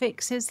quick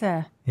fix, is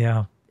there?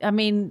 Yeah. I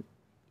mean,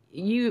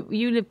 you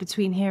live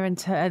between here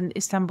and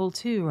Istanbul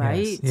too,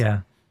 right?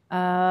 Yes,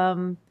 yeah.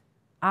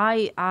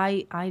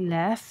 I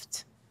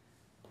left.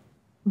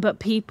 But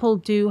people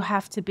do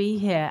have to be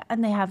here,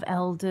 and they have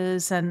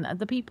elders, and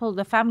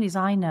the families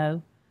I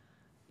know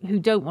who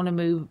don't want to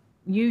move,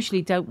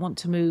 usually don't want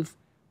to move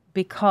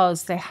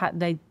because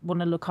they want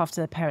to look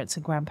after their parents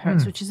and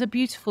grandparents, which is a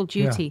beautiful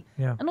duty.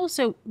 Yeah. And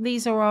also,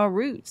 these are our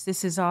roots.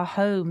 This is our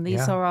home.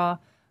 These Yeah. are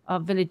our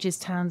villages,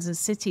 towns, and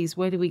cities.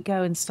 Where do we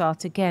go and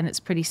start again? It's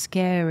pretty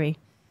scary.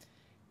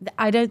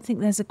 I don't think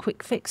there's a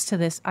quick fix to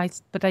this.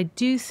 But I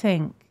do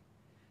think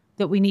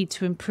that we need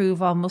to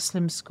improve our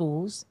Muslim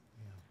schools.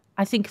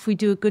 I think if we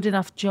do a good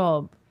enough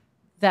job,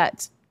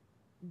 that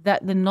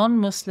the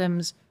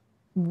non-Muslims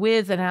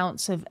with an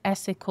ounce of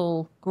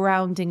ethical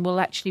grounding will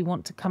actually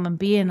want to come and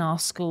be in our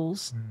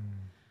schools.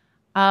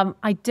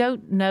 I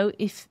don't know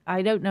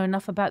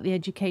enough about the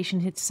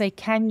education here to say,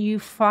 can you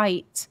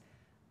fight?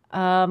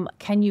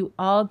 Can you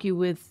argue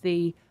with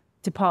the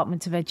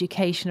Department of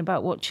Education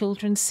about what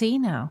children see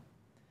now?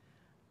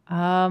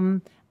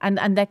 And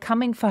they're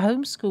coming for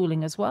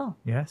homeschooling as well.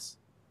 Yes.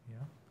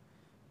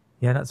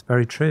 Yeah, that's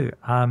very true.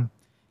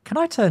 Can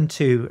I turn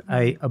to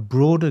a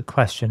broader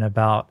question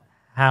about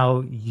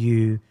how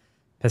you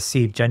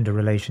perceive gender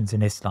relations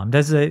in Islam?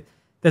 There's a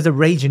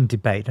raging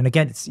debate, and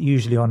again, it's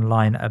usually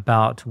online,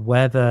 about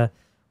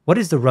what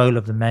is the role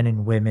of the men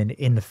and women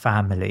in the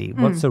family?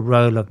 What's the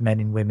role of men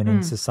and women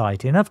in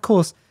society? And of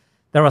course,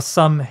 there are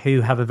some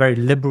who have a very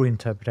liberal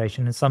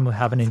interpretation and some who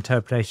have an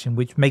interpretation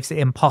which makes it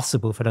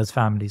impossible for those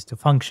families to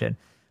function.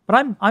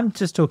 But I'm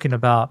just talking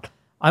about,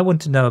 I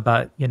want to know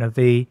about,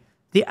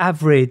 the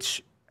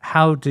average,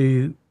 how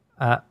do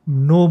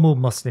normal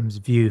Muslims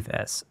view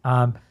this?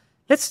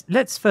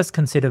 Let's first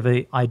consider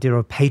the idea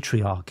of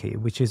patriarchy,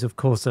 which is, of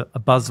course, a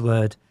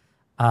buzzword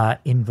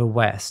in the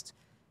West.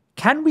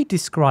 Can we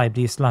describe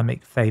the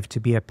Islamic faith to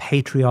be a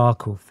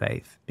patriarchal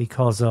faith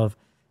because of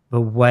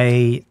the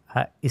way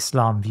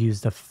Islam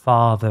views the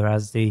father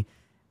as the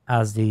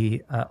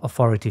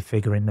authority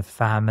figure in the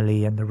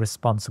family and the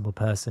responsible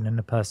person and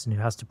the person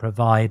who has to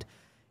provide,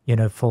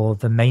 for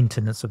the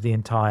maintenance of the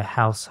entire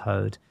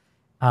household?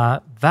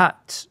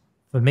 That,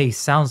 for me,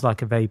 sounds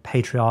like a very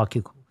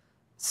patriarchal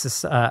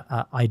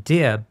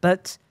idea,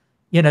 but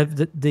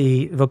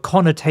the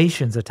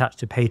connotations attached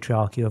to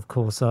patriarchy, of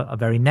course, are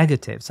very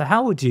negative. So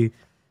how would you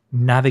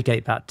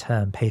navigate that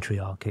term,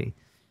 patriarchy?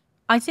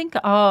 I think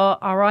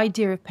our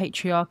idea of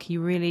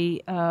patriarchy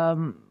really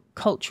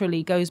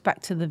culturally goes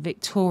back to the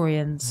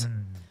Victorians,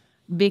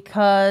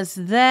 because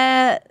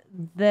the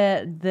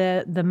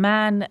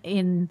man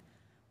in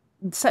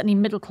certainly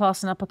middle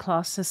class and upper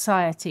class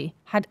society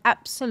had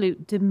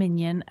absolute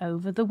dominion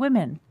over the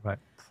women. Right.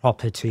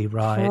 Property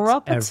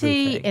rights,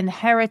 everything.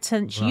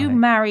 Inheritance. Right. You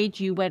married,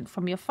 you went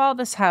from your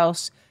father's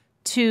house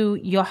to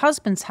your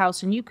husband's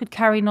house, and you could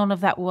carry none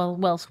of that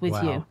wealth with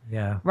you.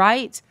 Yeah.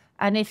 Right?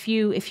 And if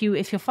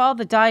your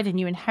father died and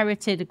you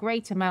inherited a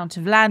great amount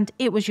of land,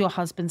 it was your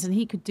husband's, and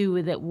he could do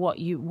with it what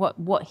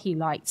he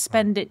liked.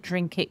 Spend it,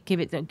 drink it, give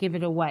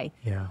it away.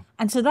 Yeah.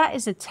 And so that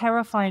is a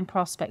terrifying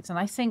prospect. And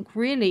I think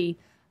really,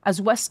 as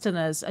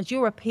Westerners, as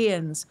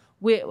Europeans,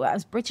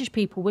 as British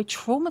people, we're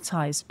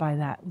traumatized by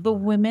that. The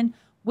women,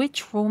 we're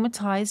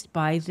traumatized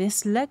by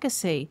this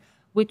legacy.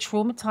 We're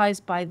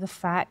traumatized by the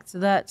fact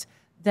that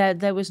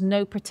there was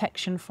no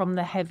protection from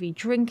the heavy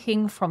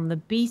drinking, from the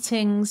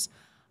beatings,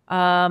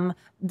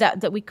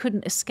 that we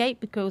couldn't escape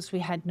because we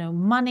had no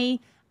money.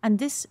 And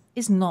this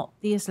is not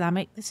this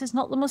is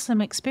not the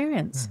Muslim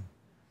experience.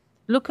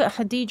 Look at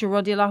Khadija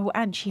radiallahu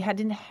anha. She had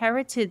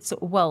inherited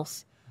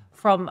wealth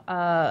from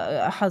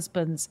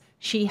husbands.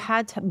 She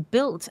had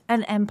built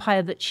an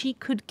empire that she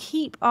could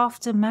keep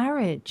after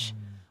marriage.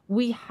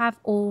 We have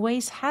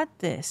always had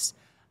this.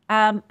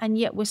 And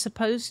yet we're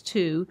supposed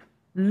to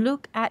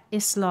look at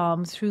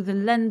Islam through the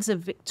lens of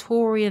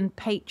Victorian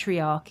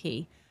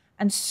patriarchy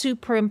and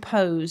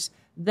superimpose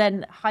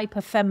then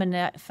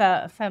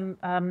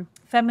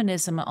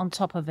feminism on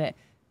top of it.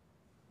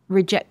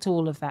 Reject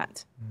all of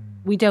that.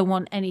 We don't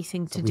want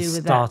anything to do with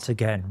that. We start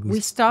again.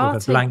 We start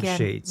with a blank again.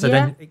 sheet. So yeah.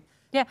 then,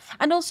 yeah.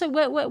 And also,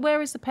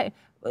 where is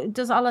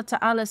does Allah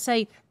Ta'ala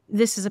say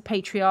this is a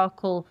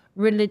patriarchal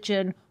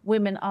religion,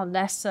 women are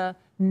lesser?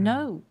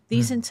 No,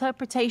 these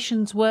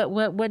interpretations were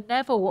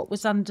never what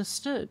was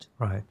understood.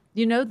 Right.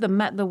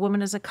 The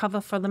woman is a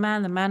cover for the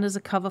man is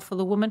a cover for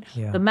the woman.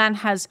 Yeah. The man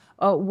has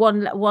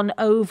one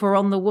over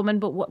on the woman,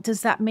 but what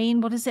does that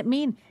mean? What does it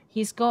mean?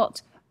 He's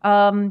got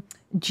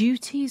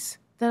duties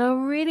that are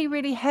really,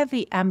 really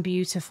heavy and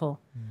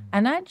beautiful.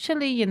 And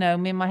actually,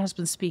 me and my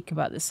husband speak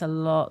about this a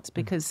lot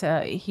because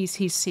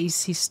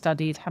he's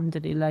studied,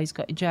 alhamdulillah, he's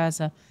got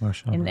ijaza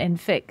in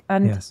fiqh.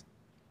 And yes.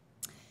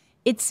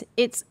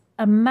 It's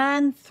a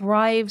man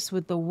thrives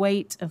with the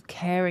weight of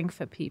caring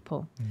for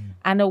people,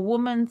 and a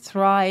woman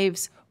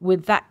thrives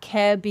with that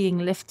care being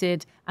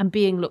lifted and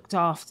being looked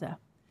after.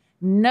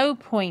 No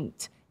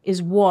point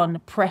is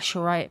one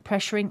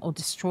pressuring or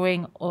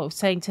destroying or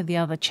saying to the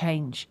other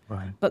change,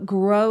 but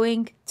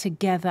growing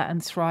together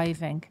and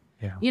thriving.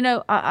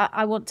 Yeah.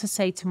 I want to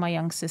say to my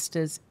young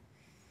sisters,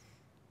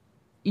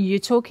 you're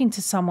talking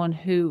to someone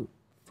who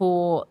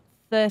for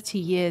 30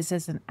 years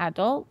as an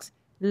adult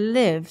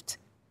lived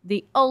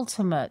the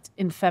ultimate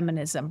in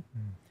feminism.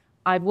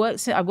 I worked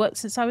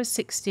since I was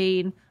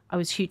 16. I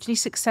was hugely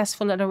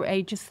successful at the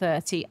age of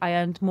 30. I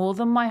earned more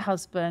than my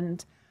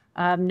husband.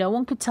 No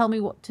one could tell me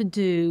what to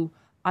do.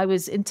 I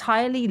was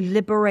entirely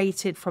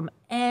liberated from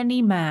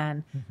any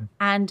man.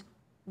 And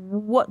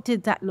what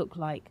did that look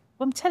like?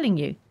 Well, I'm telling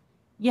you,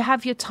 you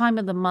have your time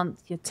of the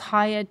month, you're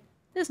tired.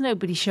 There's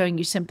nobody showing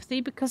you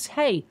sympathy because,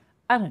 hey,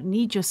 I don't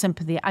need your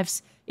sympathy.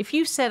 If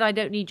you said I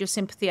don't need your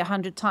sympathy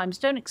 100 times,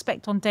 don't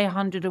expect on day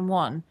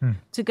 101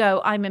 to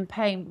go, I'm in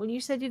pain. Well, you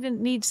said you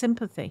didn't need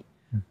sympathy,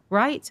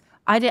 right?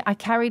 I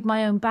carried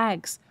my own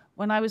bags.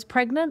 When I was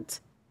pregnant,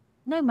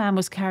 no man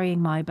was carrying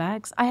my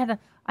bags. I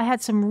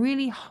had some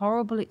really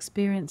horrible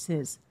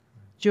experiences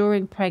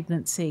during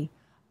pregnancy.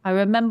 I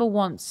remember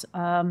once,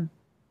 and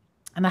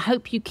I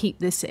hope you keep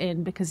this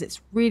in because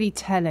it's really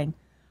telling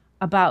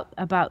about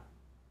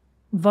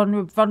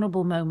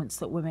vulnerable moments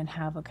that women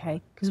have,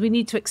 okay? Because we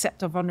need to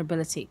accept our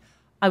vulnerability.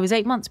 I was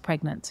 8 months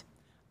pregnant.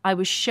 I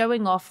was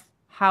showing off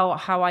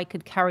how I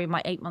could carry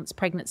my 8 months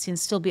pregnancy and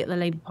still be at the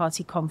Labour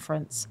Party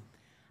conference.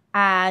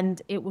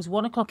 And it was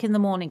 1 o'clock in the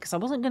morning because I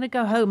wasn't going to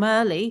go home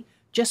early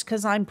just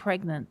because I'm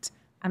pregnant.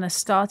 And I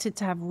started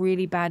to have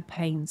really bad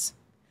pains.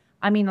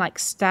 I mean, like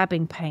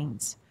stabbing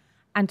pains.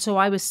 And so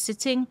I was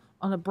sitting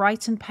on a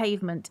Brighton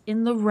pavement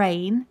in the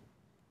rain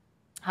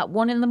at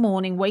 1 in the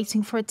morning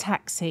waiting for a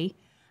taxi.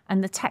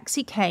 And the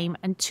taxi came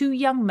and 2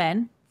 young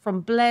men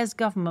from Blair's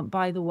government,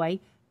 by the way,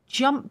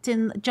 jumped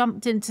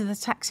into the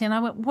taxi. And I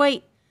went,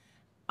 wait,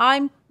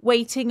 I'm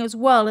waiting as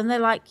well. And they're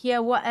like, yeah,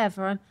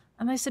 whatever.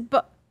 And I said,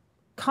 but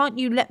can't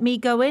you let me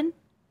go in?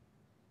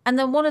 And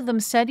then one of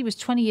them said, he was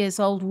 20 years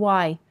old,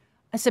 why?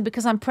 I said,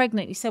 because I'm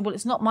pregnant. He said, well,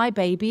 it's not my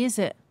baby, is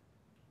it?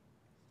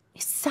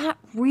 Is that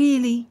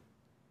really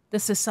the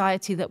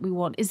society that we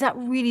want? Is that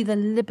really the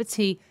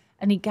liberty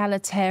and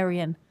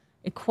egalitarian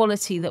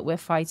equality that we're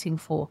fighting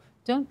for?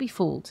 Don't be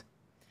fooled.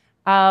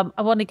 I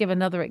want to give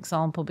another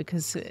example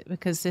because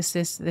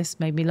this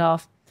made me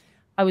laugh.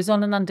 I was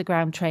on an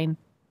underground train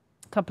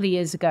a couple of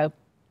years ago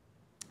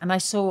and I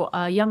saw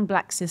a young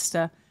black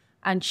sister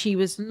and she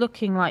was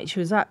looking like she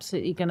was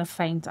absolutely going to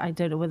faint. I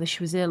don't know whether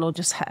she was ill or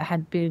just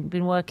had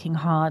been working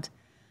hard.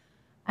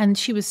 And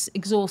she was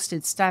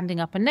exhausted, standing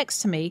up. And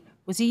next to me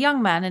was a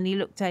young man and he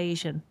looked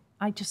Asian.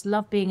 I just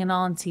love being an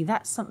auntie.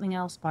 That's something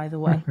else, by the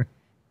way.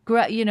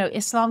 You know,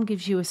 Islam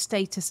gives you a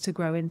status to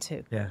grow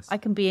into. Yes. I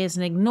can be as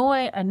an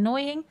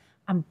annoying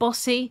and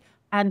bossy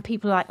and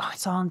people are like, oh,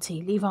 it's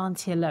auntie, leave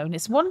auntie alone.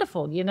 It's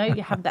wonderful, you know,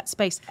 you have that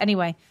space.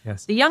 Anyway,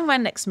 yes. The young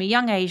man next to me,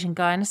 young Asian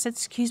guy, and I said,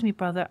 excuse me,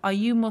 brother, are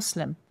you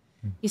Muslim?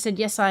 He said,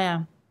 yes, I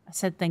am. I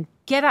said, then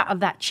get out of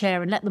that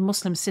chair and let the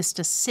Muslim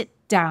sister sit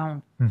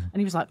down. And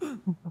he was like, oh,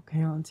 okay,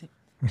 auntie.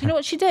 Do you know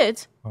what she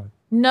did? What?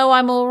 No,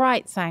 I'm all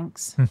right,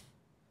 thanks.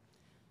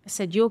 I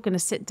said, you're going to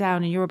sit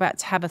down and you're about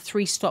to have a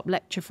 3-stop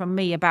lecture from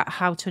me about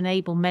how to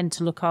enable men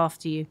to look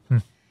after you.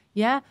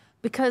 Yeah?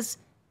 Because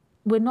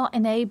we're not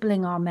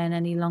enabling our men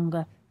any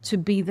longer to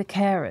be the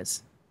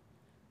carers.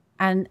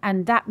 And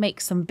that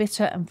makes them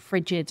bitter and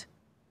frigid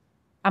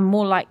and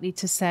more likely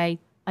to say,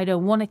 I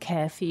don't want to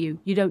care for you.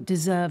 You don't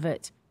deserve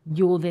it.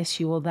 You're this,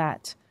 you're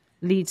that.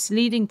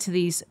 Leading to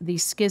these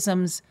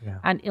schisms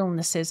and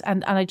illnesses.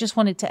 And I just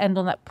wanted to end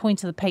on that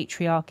point of the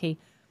patriarchy.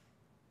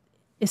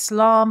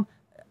 Islam,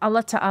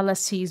 Allah Ta'ala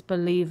sees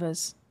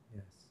believers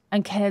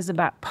and cares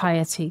about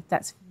piety.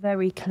 That's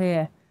very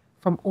clear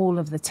from all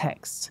of the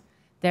texts.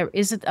 There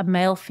isn't a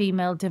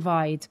male-female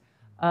divide.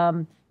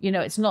 You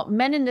know, it's not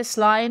men in this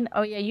line.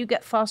 Oh, yeah, you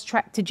get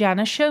fast-tracked to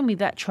Jannah. Show me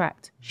that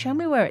tract. Show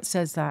me where it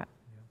says that.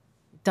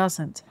 It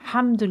doesn't.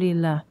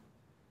 Alhamdulillah.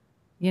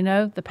 You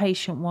know, the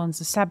patient ones,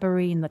 the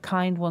sabareen, the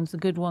kind ones, the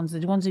good ones,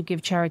 the ones who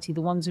give charity,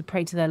 the ones who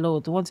pray to their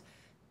Lord, the ones...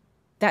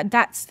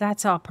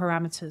 That's our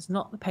parameters,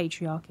 not the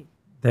patriarchy.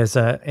 There's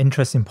an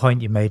interesting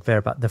point you made there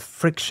about the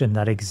friction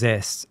that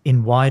exists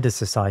in wider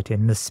society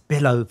and the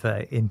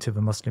spillover into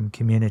the Muslim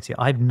community.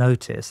 I've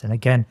noticed, and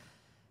again,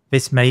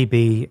 this may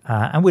be,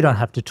 and we don't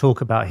have to talk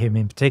about him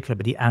in particular,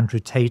 but the Andrew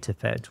Tate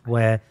effect,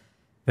 where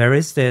there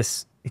is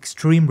this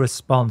extreme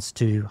response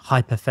to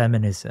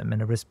hyperfeminism,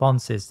 and the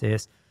response is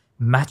this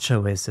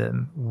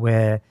machoism,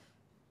 where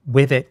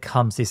with it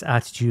comes this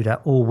attitude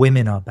that all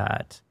women are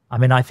bad. I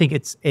mean, I think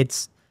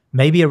it's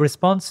maybe a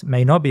response,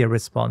 may not be a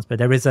response, but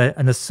there is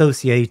an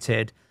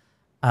associated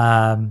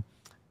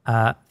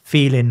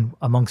feeling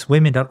amongst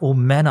women that all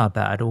men are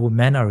bad, all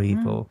men are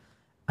evil.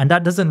 And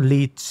that doesn't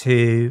lead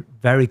to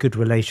very good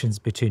relations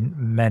between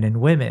men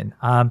and women.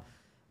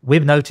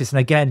 We've noticed, and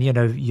again, you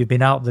know, you've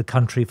been out of the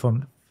country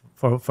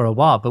for a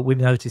while, but we've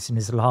noticed in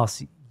this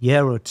last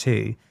year or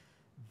two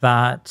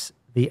that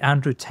the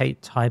Andrew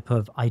Tate type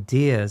of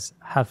ideas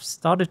have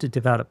started to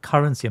develop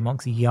currency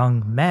amongst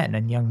young men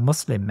and young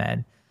Muslim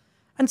men.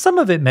 And some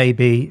of it may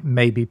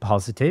be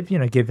positive, you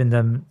know,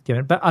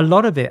 but a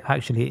lot of it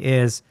actually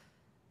is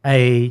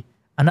an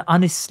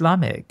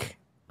un-Islamic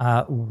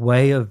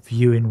way of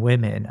viewing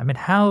women. I mean,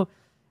 how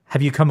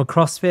have you come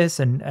across this?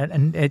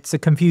 And it's a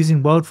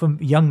confusing world for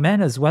young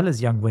men as well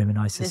as young women,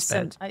 I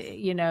suspect. Listen,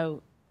 you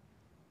know,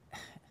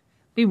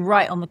 be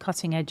right on the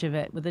cutting edge of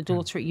it with a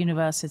daughter at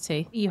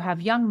university. You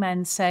have young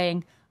men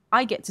saying,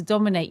 I get to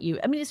dominate you.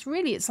 I mean, it's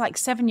like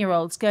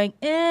 7-year-olds going,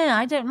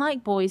 I don't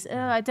like boys.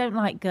 I don't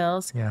like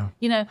girls. Yeah.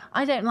 You know,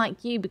 I don't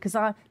like you because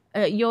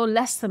you're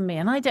less than me,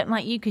 and I don't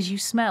like you because you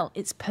smell.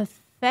 It's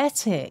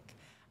pathetic,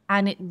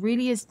 and it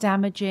really is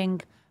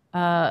damaging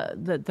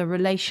the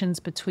relations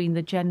between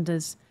the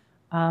genders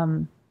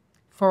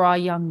for our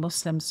young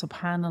Muslims.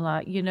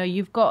 SubhanAllah, you know,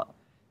 you've got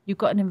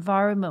an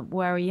environment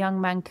where a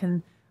young man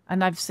can,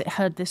 and I've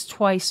heard this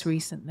twice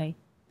recently.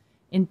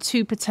 In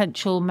 2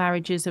 potential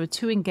marriages, there were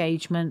 2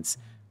 engagements,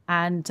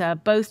 and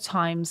both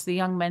times the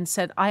young men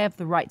said, I have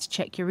the right to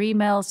check your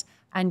emails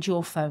and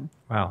your phone.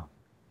 Wow.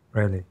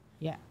 Really?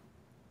 Yeah.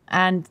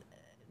 And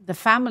the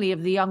family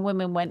of the young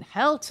women went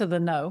hell to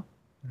the no,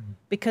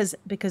 because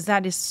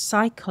that is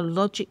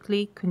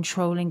psychologically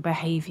controlling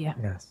behavior.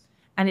 Yes.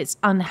 And it's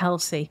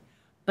unhealthy.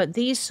 But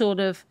these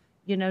sort of,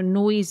 you know,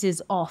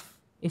 noises off,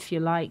 if you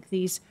like,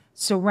 these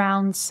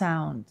surround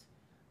sound,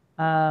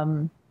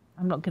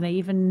 I'm not going to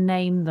even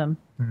name them.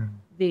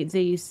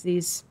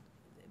 These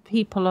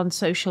people on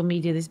social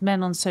media, these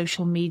men on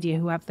social media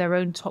who have their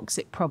own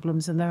toxic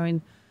problems and their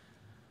own,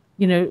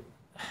 you know,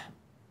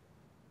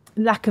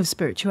 lack of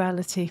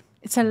spirituality.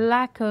 It's a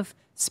lack of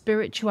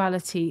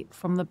spirituality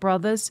from the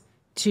brothers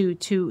to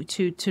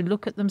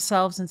look at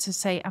themselves and to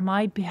say,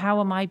 how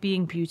am I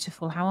being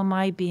beautiful? How am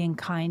I being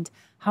kind?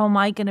 How am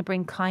I going to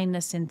bring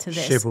kindness into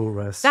this?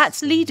 Chivalrous.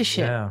 That's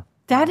leadership. Yeah.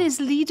 That is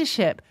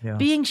leadership. Yeah.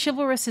 Being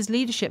chivalrous is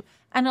leadership.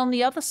 And on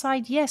the other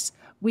side, yes,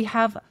 we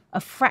have a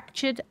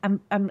fractured and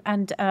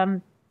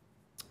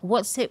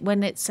what's it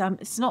when it's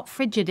not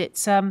frigid,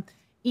 it's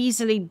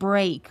easily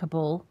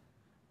breakable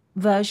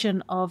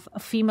version of a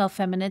female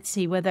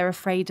femininity where they're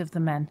afraid of the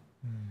men.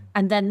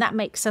 And then that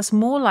makes us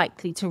more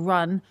likely to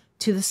run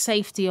to the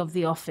safety of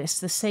the office,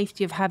 the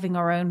safety of having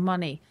our own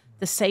money,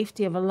 the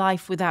safety of a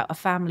life without a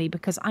family,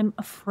 because I'm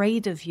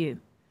afraid of you.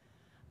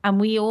 And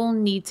we all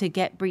need to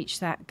breach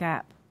that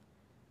gap.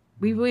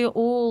 We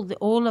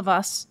all of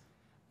us,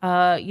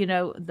 you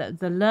know,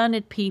 the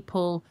learned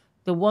people,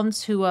 the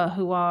ones who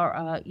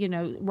are you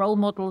know, role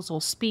models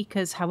or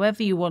speakers,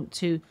 however you want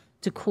to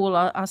call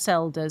us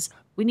elders,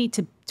 we need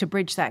to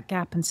bridge that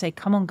gap and say,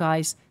 come on,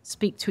 guys,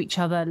 speak to each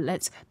other.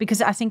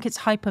 Because I think it's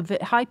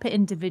hyper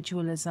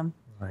individualism,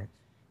 right,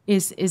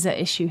 is an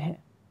issue here.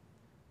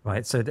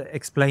 Right. So to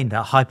explain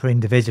that hyper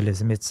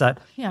individualism, it's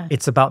that Yeah.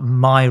 it's about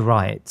my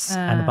rights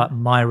and about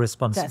my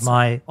response, That's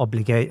my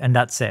obligation, and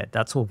that's it.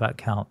 That's all that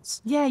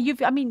counts. Yeah,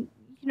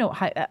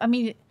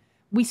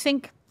 we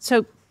think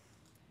so.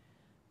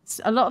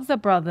 A lot of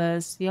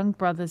the young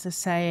brothers are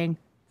saying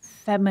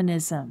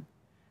feminism,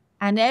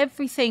 and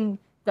everything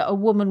that a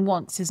woman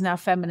wants is now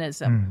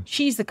feminism.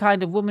 She's the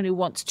kind of woman who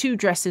wants 2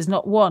 dresses,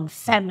 not 1.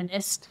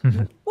 Feminist.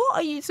 What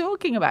are you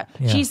talking about?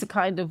 Yeah. She's the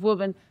kind of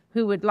woman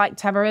who would like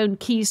to have her own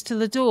keys to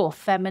the door.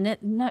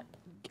 Feminist. No,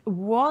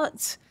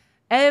 what?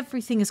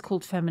 Everything is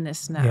called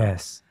feminist now.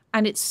 Yes.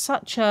 And it's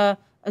such a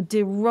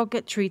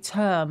derogatory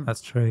term.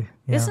 That's true.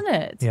 Yeah. Isn't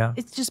it? Yeah.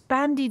 It's just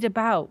bandied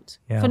about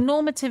for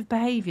normative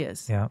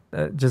behaviours. Yeah.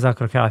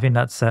 Jazakallah khair. I think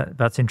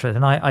that's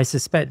interesting. I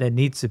suspect there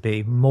needs to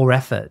be more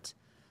effort,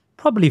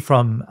 probably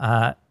from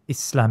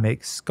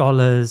Islamic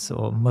scholars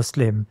or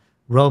Muslim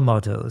role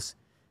models,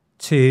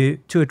 to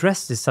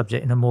address this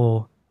subject in a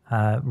more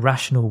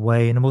rational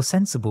way, in a more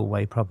sensible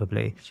way,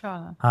 probably.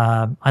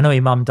 Inshallah. I know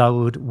Imam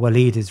Dawood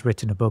Walid has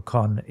written a book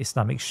on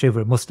Islamic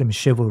chivalry, Muslim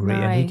chivalry,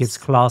 and he gives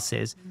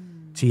classes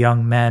to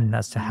young men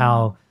as to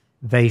how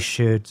they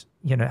should,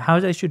 you know, how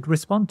they should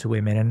respond to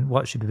women and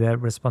what should be their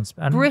response.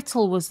 And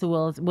Brittle was the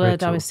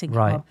word I was thinking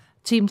of.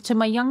 To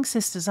my young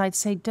sisters, I'd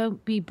say,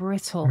 don't be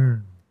brittle.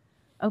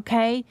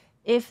 Okay?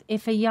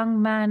 If a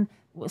young man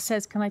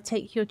says, can I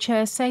take your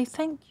chair? Say,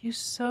 thank you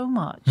so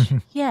much.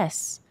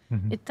 Yes.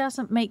 It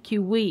doesn't make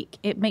you weak.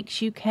 It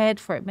makes you cared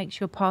for. It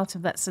makes you a part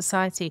of that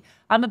society.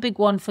 I'm a big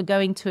one for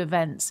going to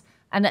events.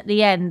 And at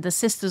the end, the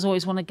sisters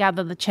always want to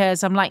gather the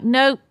chairs. I'm like,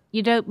 no,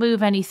 you don't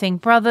move anything.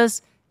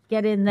 Brothers,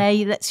 get in there.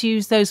 Let's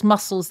use those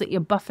muscles that you're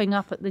buffing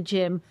up at the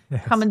gym.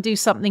 Yes. Come and do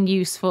something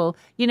useful.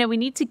 You know, we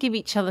need to give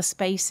each other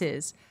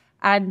spaces.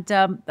 And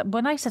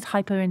when I said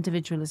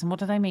hyper-individualism, what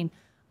did I mean?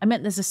 I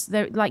meant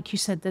like you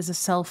said, there's a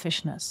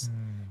selfishness.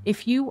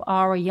 If you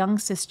are a young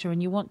sister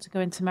and you want to go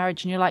into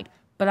marriage and you're like,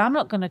 but I'm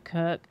not going to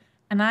cook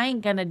and I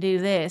ain't going to do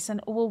this.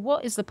 And, well,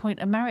 what is the point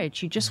of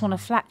marriage? You just want a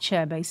flat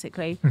chair,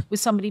 basically,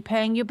 with somebody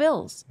paying your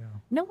bills. Yeah.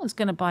 No one's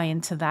going to buy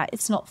into that.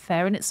 It's not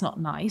fair and it's not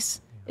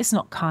nice. Yeah. It's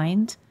not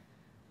kind.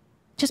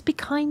 Just be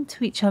kind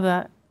to each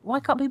other. Why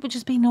can't people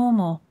just be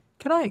normal?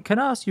 Can I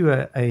ask you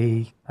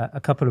a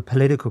couple of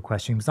political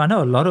questions? Because I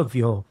know a lot of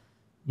your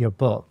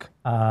book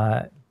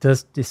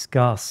does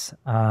discuss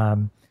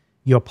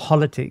your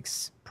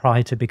politics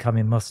prior to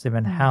becoming Muslim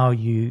and how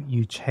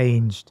you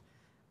changed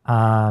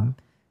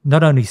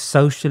not only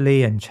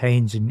socially and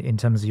change in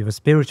terms of your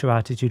spiritual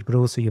attitude, but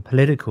also your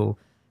political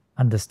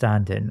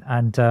understanding.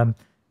 And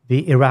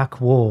the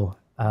Iraq War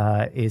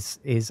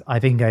is I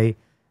think a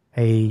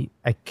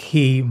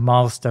key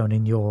milestone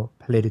in your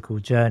political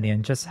journey,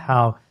 and just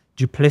how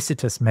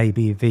duplicitous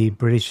maybe the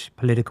British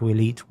political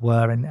elite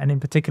were, and in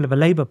particular the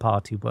Labour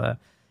Party were,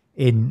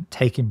 in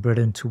taking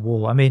Britain to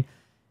war. I mean,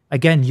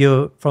 again,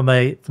 you're from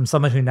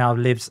someone who now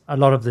lives a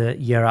lot of the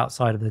year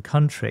outside of the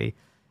country.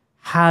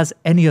 Has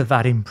any of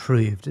that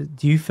improved?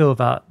 Do you feel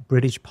that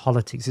British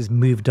politics has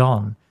moved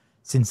on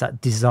since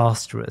that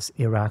disastrous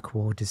Iraq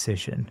war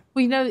decision?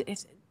 Well, you know,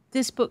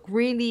 this book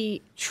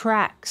really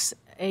tracks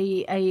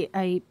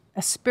a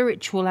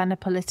spiritual and a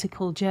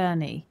political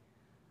journey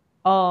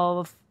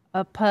of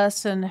a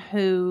person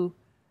who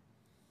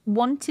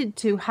wanted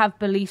to have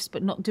beliefs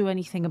but not do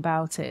anything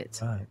about it.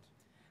 Right.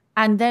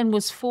 And then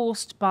was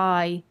forced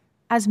by,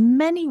 as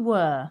many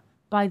were,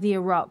 by the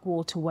Iraq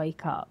war to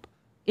wake up.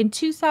 In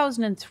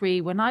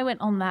 2003, when I went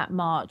on that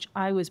march,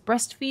 I was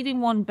breastfeeding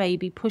one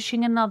baby,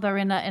 pushing another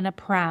in a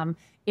pram.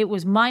 It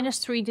was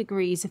 -3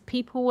 degrees. If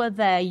people were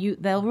there,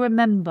 they'll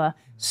remember,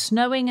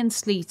 snowing and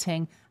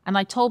sleeting. And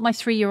I told my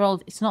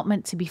 3-year-old, it's not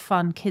meant to be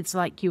fun. Kids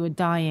like you are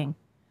dying.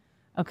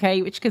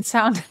 Okay, which could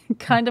sound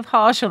kind of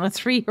harsh on a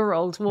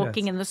 3-year-old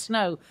walking in the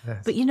snow.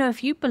 Yes. But, you know,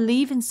 if you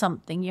believe in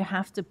something, you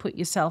have to put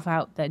yourself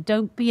out there.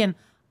 Don't be an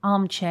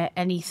armchair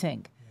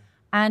anything.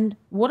 Yeah. And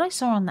what I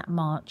saw on that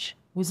march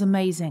was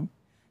amazing.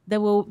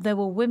 There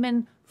were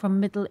women from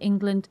Middle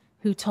England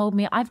who told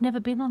me, I've never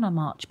been on a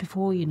march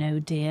before, you know,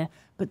 dear,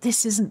 but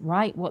this isn't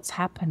right, what's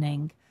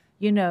happening.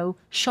 You know,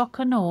 shock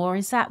and awe,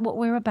 is that what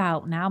we're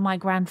about now?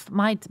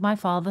 My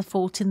father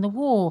fought in the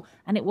war,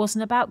 and it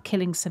wasn't about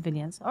killing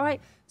civilians. All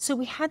right, so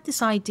we had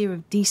this idea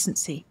of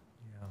decency.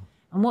 Yeah.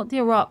 And what the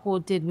Iraq war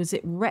did was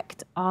it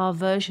wrecked our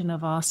version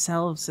of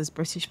ourselves as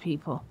British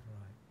people.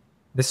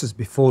 Right. This was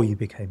before you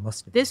became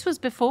Muslim? This was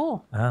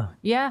before. Ah.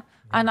 Yeah,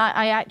 and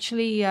I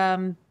actually...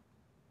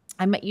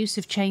 I met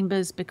Yusuf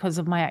Chambers because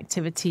of my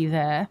activity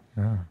there.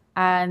 Ah.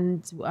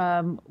 And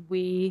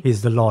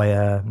He's the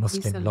lawyer,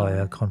 Muslim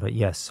lawyer, convert.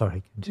 Yes,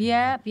 sorry. Continue.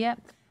 Yeah.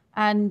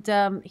 And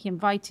he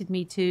invited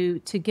me to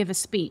give a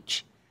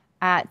speech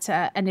at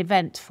an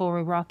event for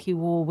Iraqi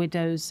war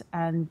widows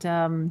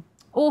and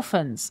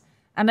orphans.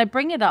 And I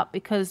bring it up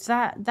because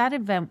that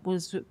event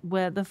was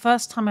where the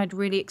first time I'd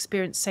really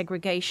experienced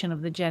segregation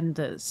of the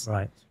genders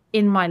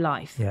in my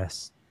life.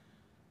 Yes.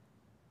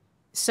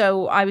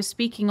 So I was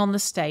speaking on the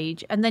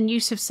stage, and then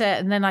Yusuf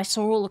said, and then I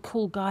saw all the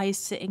cool guys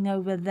sitting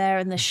over there,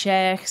 and the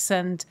sheikhs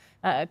and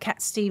Cat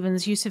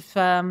Stevens, Yusuf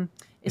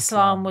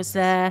Islam was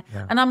there.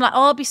 Yeah. And I'm like,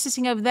 oh, I'll be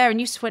sitting over there.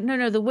 And Yusuf went,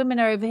 no, the women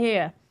are over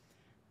here.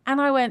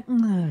 And I went,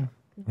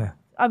 yeah.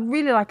 I'm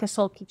really like a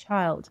sulky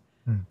child.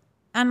 Mm.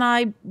 And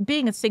I,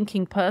 being a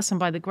thinking person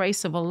by the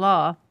grace of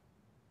Allah,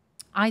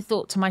 I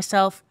thought to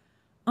myself,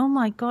 oh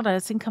my God, I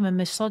think I'm a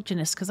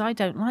misogynist because I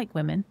don't like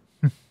women.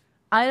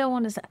 I don't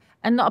want to say...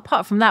 And not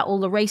apart from that, all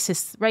the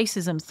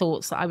racism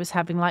thoughts that I was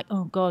having, like,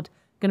 oh, God,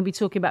 going to be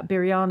talking about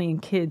biryani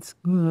and kids.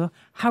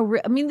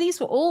 I mean,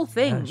 these were all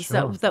things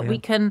that we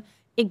can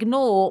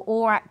ignore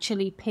or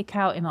actually pick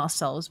out in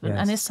ourselves.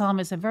 And Islam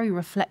is a very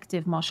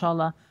reflective,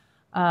 mashallah,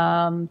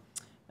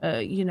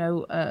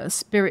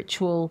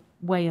 spiritual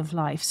way of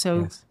life.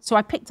 So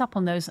I picked up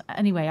on those.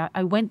 Anyway,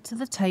 I went to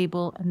the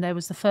table, and there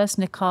was the first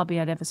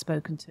niqabi I'd ever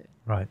spoken to.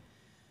 Right.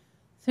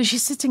 So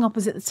she's sitting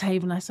opposite the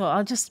table, and I thought,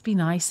 I'll just be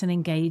nice and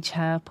engage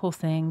her, poor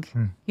thing,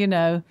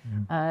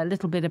 a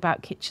little bit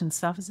about kitchen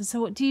stuff. I said, so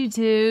what do you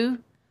do?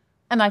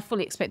 And I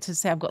fully expected to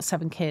say, I've got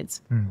 7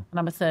 kids, and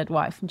I'm a third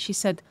wife. And she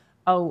said,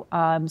 oh,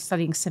 I'm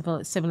studying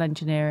civil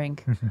engineering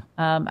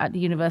at the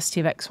University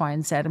of X, Y,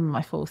 and Z. I'm in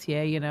my 4th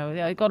year, you know.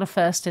 I got a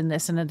first in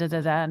this, and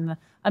and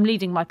I'm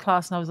leading my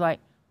class, and I was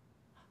like,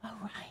 oh,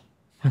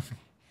 right.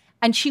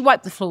 And she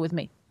wiped the floor with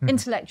me.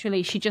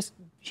 Intellectually, she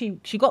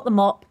got the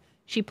mop.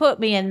 She put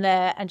me in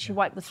there and she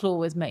wiped the floor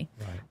with me.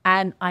 Right.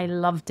 And I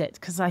loved it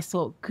because I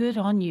thought, good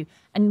on you.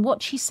 And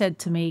what she said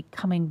to me,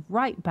 coming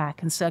right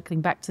back and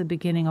circling back to the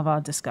beginning of our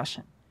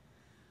discussion,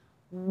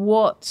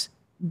 what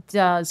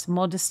does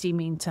modesty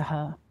mean to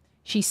her?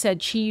 She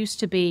said she used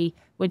to be,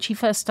 when she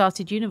first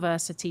started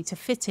university, to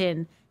fit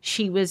in,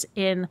 she was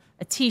in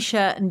a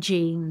T-shirt and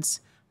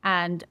jeans.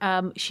 And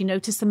she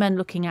noticed the men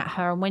looking at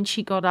her. And when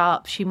she got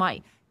up, she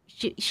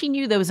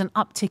knew there was an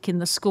uptick in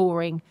the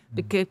scoring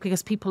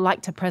because people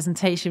liked her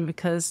presentation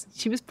because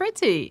she was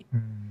pretty.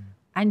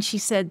 And she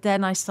said,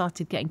 then I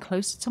started getting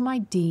closer to my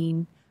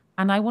dean,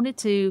 and I wanted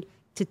to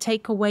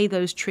take away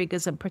those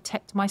triggers and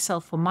protect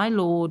myself for my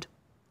Lord,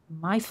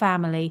 my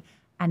family.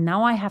 And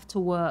now I have to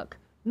work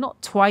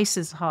not twice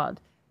as hard,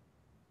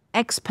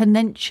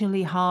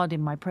 exponentially hard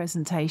in my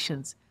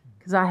presentations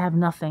because I have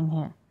nothing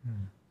here.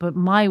 But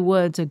my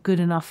words are good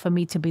enough for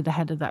me to be the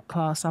head of that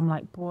class. I'm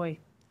like, boy,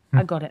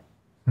 I got it.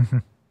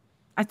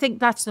 I think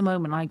that's the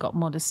moment I got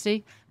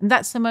modesty, and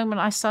that's the moment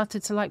I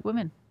started to like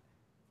women.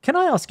 Can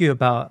I ask you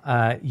about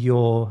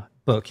your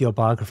book, your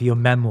biography, your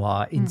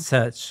memoir, In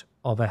Search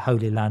of a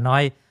Holy Land?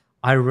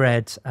 I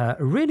read a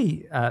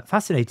really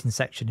fascinating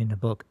section in the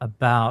book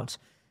about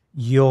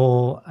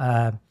your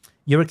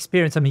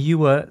experience. I mean, you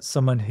were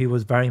someone who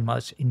was very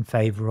much in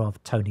favor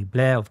of Tony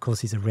Blair. Of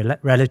course, he's a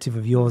relative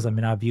of yours. I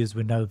mean, our viewers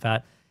would know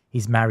that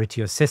he's married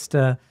to your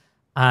sister.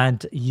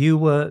 And you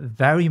were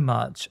very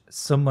much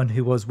someone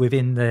who was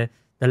within the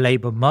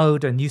Labour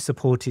mode, and you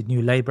supported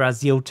New Labour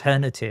as the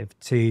alternative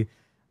to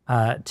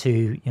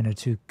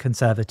to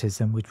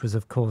conservatism, which was,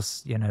 of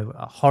course,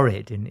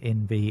 horrid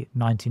in the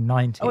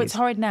 1990s. Oh, it's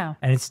horrid now.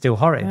 And it's still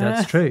horrid.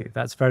 That's true.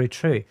 That's very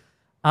true.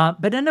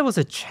 But then there was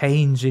a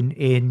change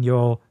in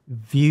your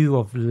view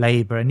of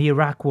labor. And the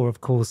Iraq War,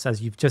 of course,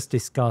 as you've just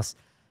discussed,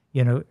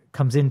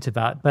 comes into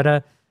that.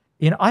 But,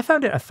 I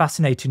found it a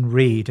fascinating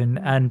read.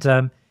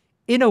 And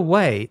in a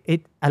way,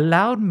 it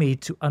allowed me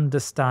to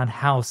understand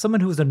how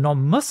someone who was a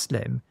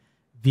non-Muslim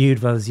viewed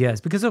those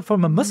years. Because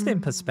from a Muslim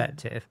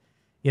perspective,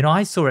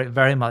 I saw it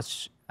very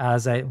much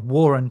as a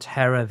war on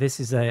terror. This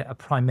is a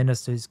prime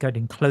minister who's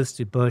getting close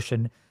to Bush.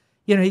 And,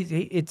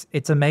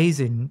 it's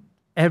amazing.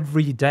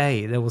 Every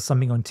day there was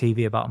something on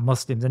TV about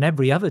Muslims. And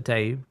every other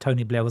day,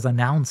 Tony Blair was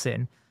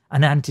announcing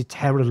an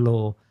anti-terror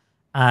law.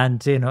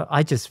 And,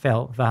 I just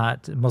felt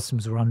that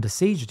Muslims were under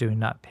siege during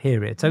that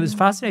period. So it was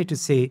fascinating to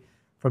see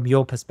from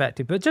your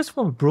perspective. But just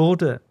from a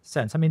broader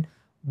sense, I mean,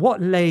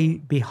 what lay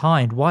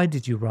behind? Why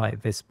did you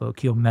write this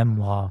book, your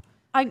memoir?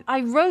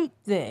 I wrote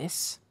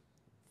this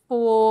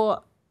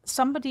for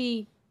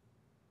somebody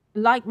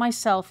like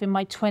myself in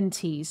my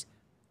 20s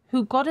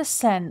who got a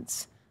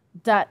sense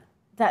that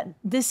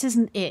this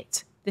isn't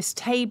it. This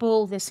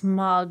table, this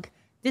mug,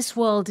 this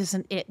world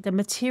isn't it. The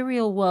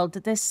material world,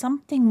 that there's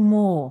something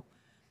more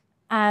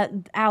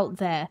out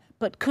there,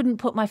 but couldn't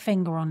put my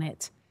finger on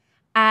it.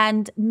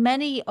 And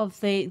many of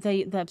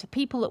the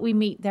people that we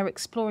meet, they're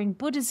exploring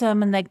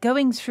Buddhism and they're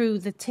going through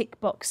the tick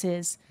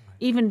boxes.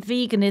 Even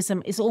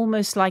veganism is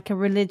almost like a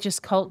religious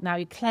cult now.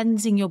 You're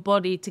cleansing your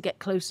body to get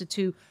closer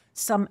to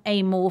some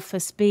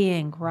amorphous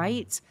being,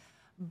 right?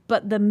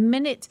 But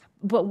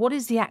what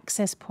is the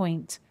access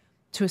point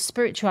to a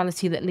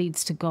spirituality that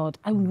leads to God?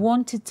 I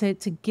wanted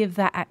to give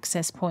that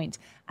access point,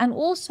 and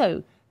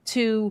also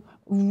to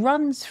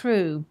run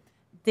through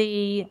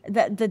the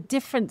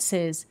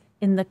differences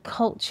in the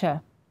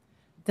culture,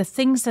 the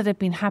things that have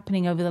been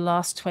happening over the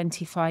last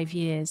 25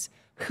 years.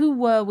 Who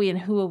were we and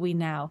who are we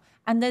now?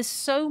 And there's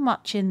so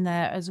much in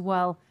there as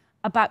well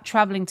about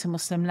traveling to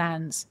Muslim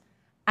lands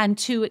and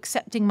to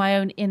accepting my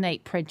own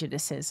innate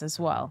prejudices as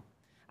well.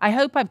 I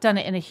hope I've done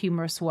it in a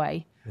humorous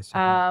way.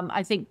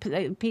 I think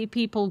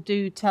people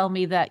do tell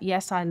me that,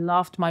 yes, I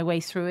laughed my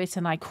way through it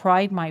and I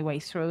cried my way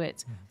through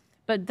it.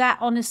 But that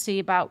honesty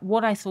about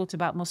what I thought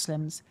about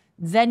Muslims,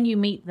 then you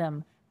meet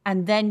them,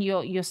 and then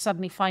you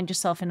suddenly find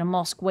yourself in a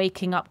mosque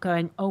waking up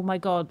going, oh my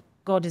God,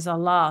 God is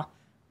Allah.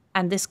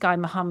 And this guy,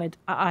 Muhammad,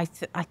 I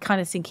kind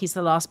of think he's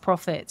the last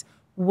prophet.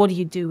 What do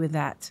you do with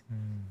that?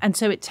 And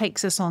so it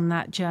takes us on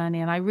that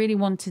journey. And I really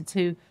wanted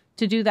to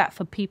do that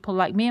for people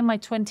like me in my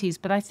 20s.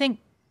 But I think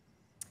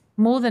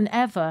more than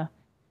ever,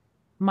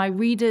 my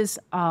readers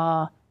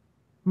are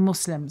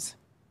Muslims.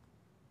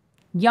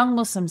 Young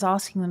Muslims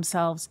asking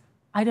themselves,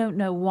 I don't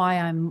know why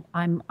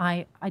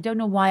I don't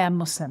know why I'm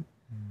Muslim.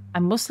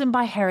 I'm Muslim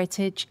by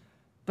heritage,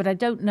 but I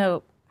don't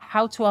know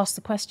how to ask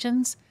the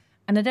questions,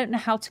 and I don't know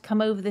how to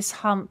come over this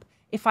hump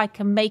if I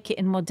can make it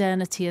in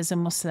modernity as a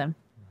Muslim.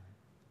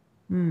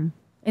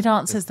 It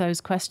answers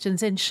those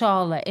questions,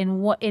 inshallah,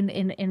 in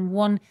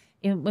one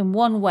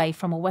way,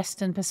 from a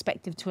Western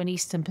perspective to an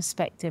Eastern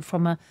perspective,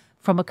 from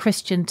a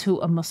Christian to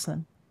a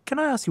Muslim. Can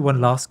I ask you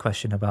one last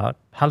question about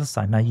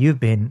Palestine? Now, you've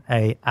been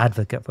an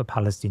advocate for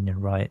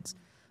Palestinian rights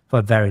for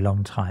a very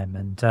long time,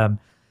 and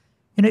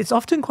it's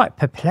often quite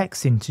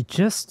perplexing to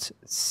just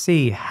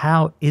see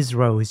how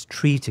Israel is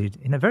treated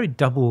in a very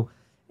double.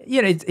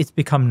 It's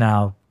become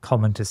now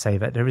common to say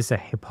that there is a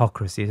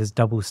hypocrisy, there's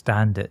double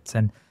standards,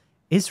 and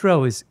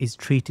Israel is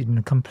treated in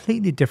a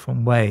completely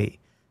different way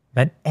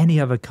than any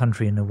other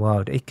country in the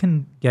world. It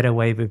can get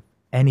away with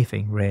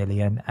anything,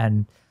 really,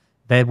 and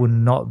there will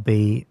not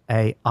be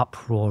a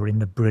uproar in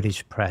the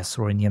British press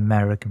or in the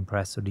American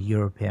press or the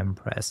European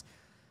press.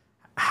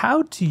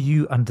 How do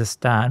you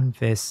understand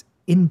this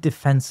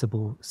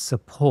indefensible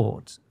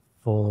support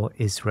for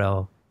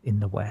Israel in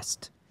the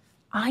West?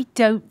 I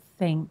don't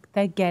think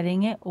they're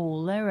getting it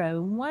all their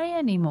own way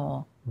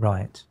anymore.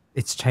 Right.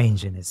 It's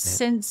changing, isn't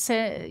it? Since,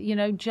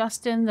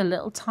 just in the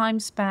little time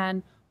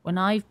span when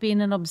I've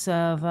been an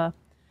observer.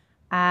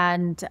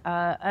 And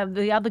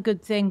the other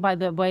good thing, by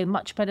the way,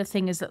 much better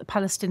thing, is that the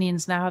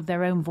Palestinians now have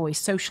their own voice.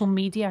 Social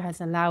media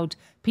has allowed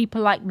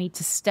people like me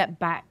to step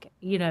back.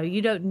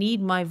 You don't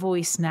need my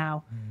voice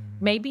now.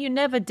 Maybe you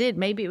never did.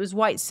 Maybe it was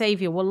white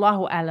savior.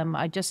 Wallahu alam.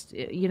 I just,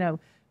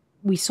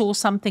 we saw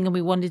something and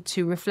we wanted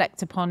to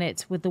reflect upon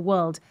it with the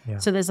world. Yeah.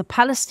 So there's a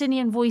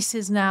Palestinian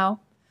voices now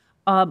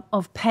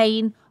of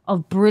pain,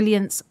 of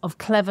brilliance, of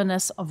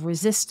cleverness, of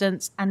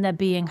resistance, and they're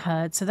being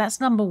heard. So that's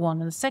number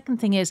one. And the second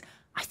thing is,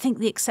 I think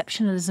the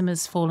exceptionalism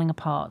is falling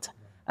apart.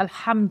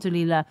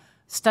 Alhamdulillah,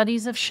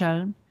 studies have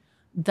shown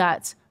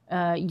that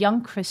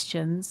young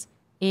Christians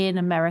in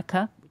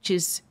America, which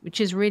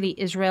is really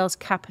Israel's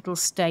capital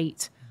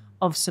state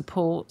of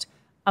support,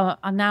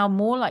 are now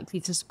more likely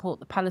to support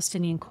the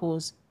Palestinian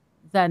cause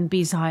than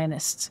be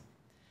Zionists.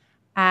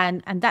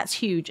 And that's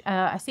huge.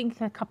 I think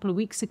a couple of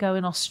weeks ago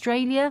in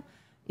Australia,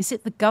 is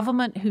it the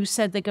government who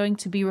said they're going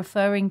to be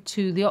referring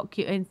to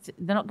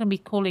they're not going to be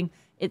calling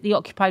it the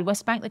occupied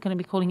West Bank, they're going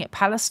to be calling it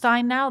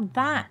Palestine now?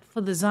 That, for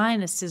the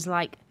Zionists, is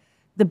like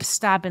the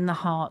stab in the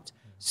heart.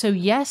 So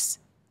yes,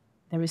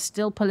 there is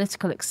still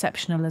political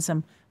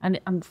exceptionalism. And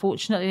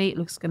unfortunately, it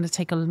looks going to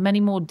take many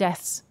more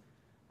deaths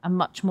and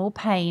much more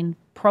pain,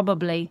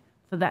 probably,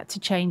 for that to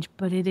change.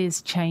 But it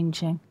is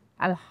changing.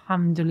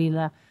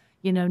 Alhamdulillah.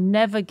 You know,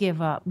 never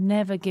give up.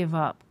 Never give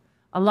up.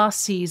 Allah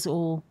sees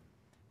all.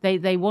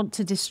 They want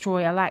to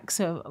destroy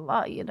Al-Aqsa.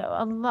 Allah, you know,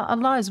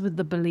 Allah is with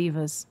the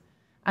believers.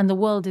 And the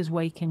world is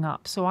waking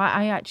up. So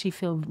I actually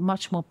feel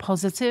much more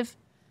positive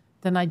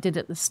than I did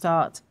at the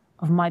start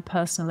of my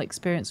personal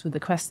experience with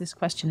this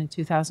question in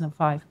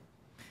 2005.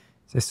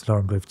 Sister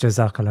Lauren Booth,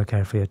 Jazakallah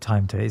khair for your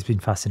time today. It's been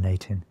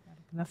fascinating.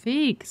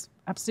 Lafiq,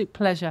 absolute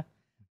pleasure.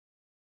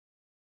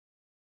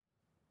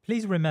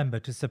 Please remember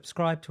to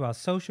subscribe to our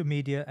social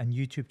media and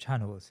YouTube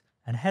channels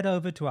and head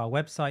over to our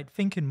website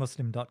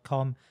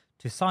thinkingmuslim.com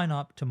to sign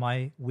up to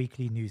my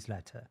weekly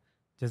newsletter.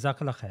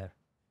 Jazakallah khair.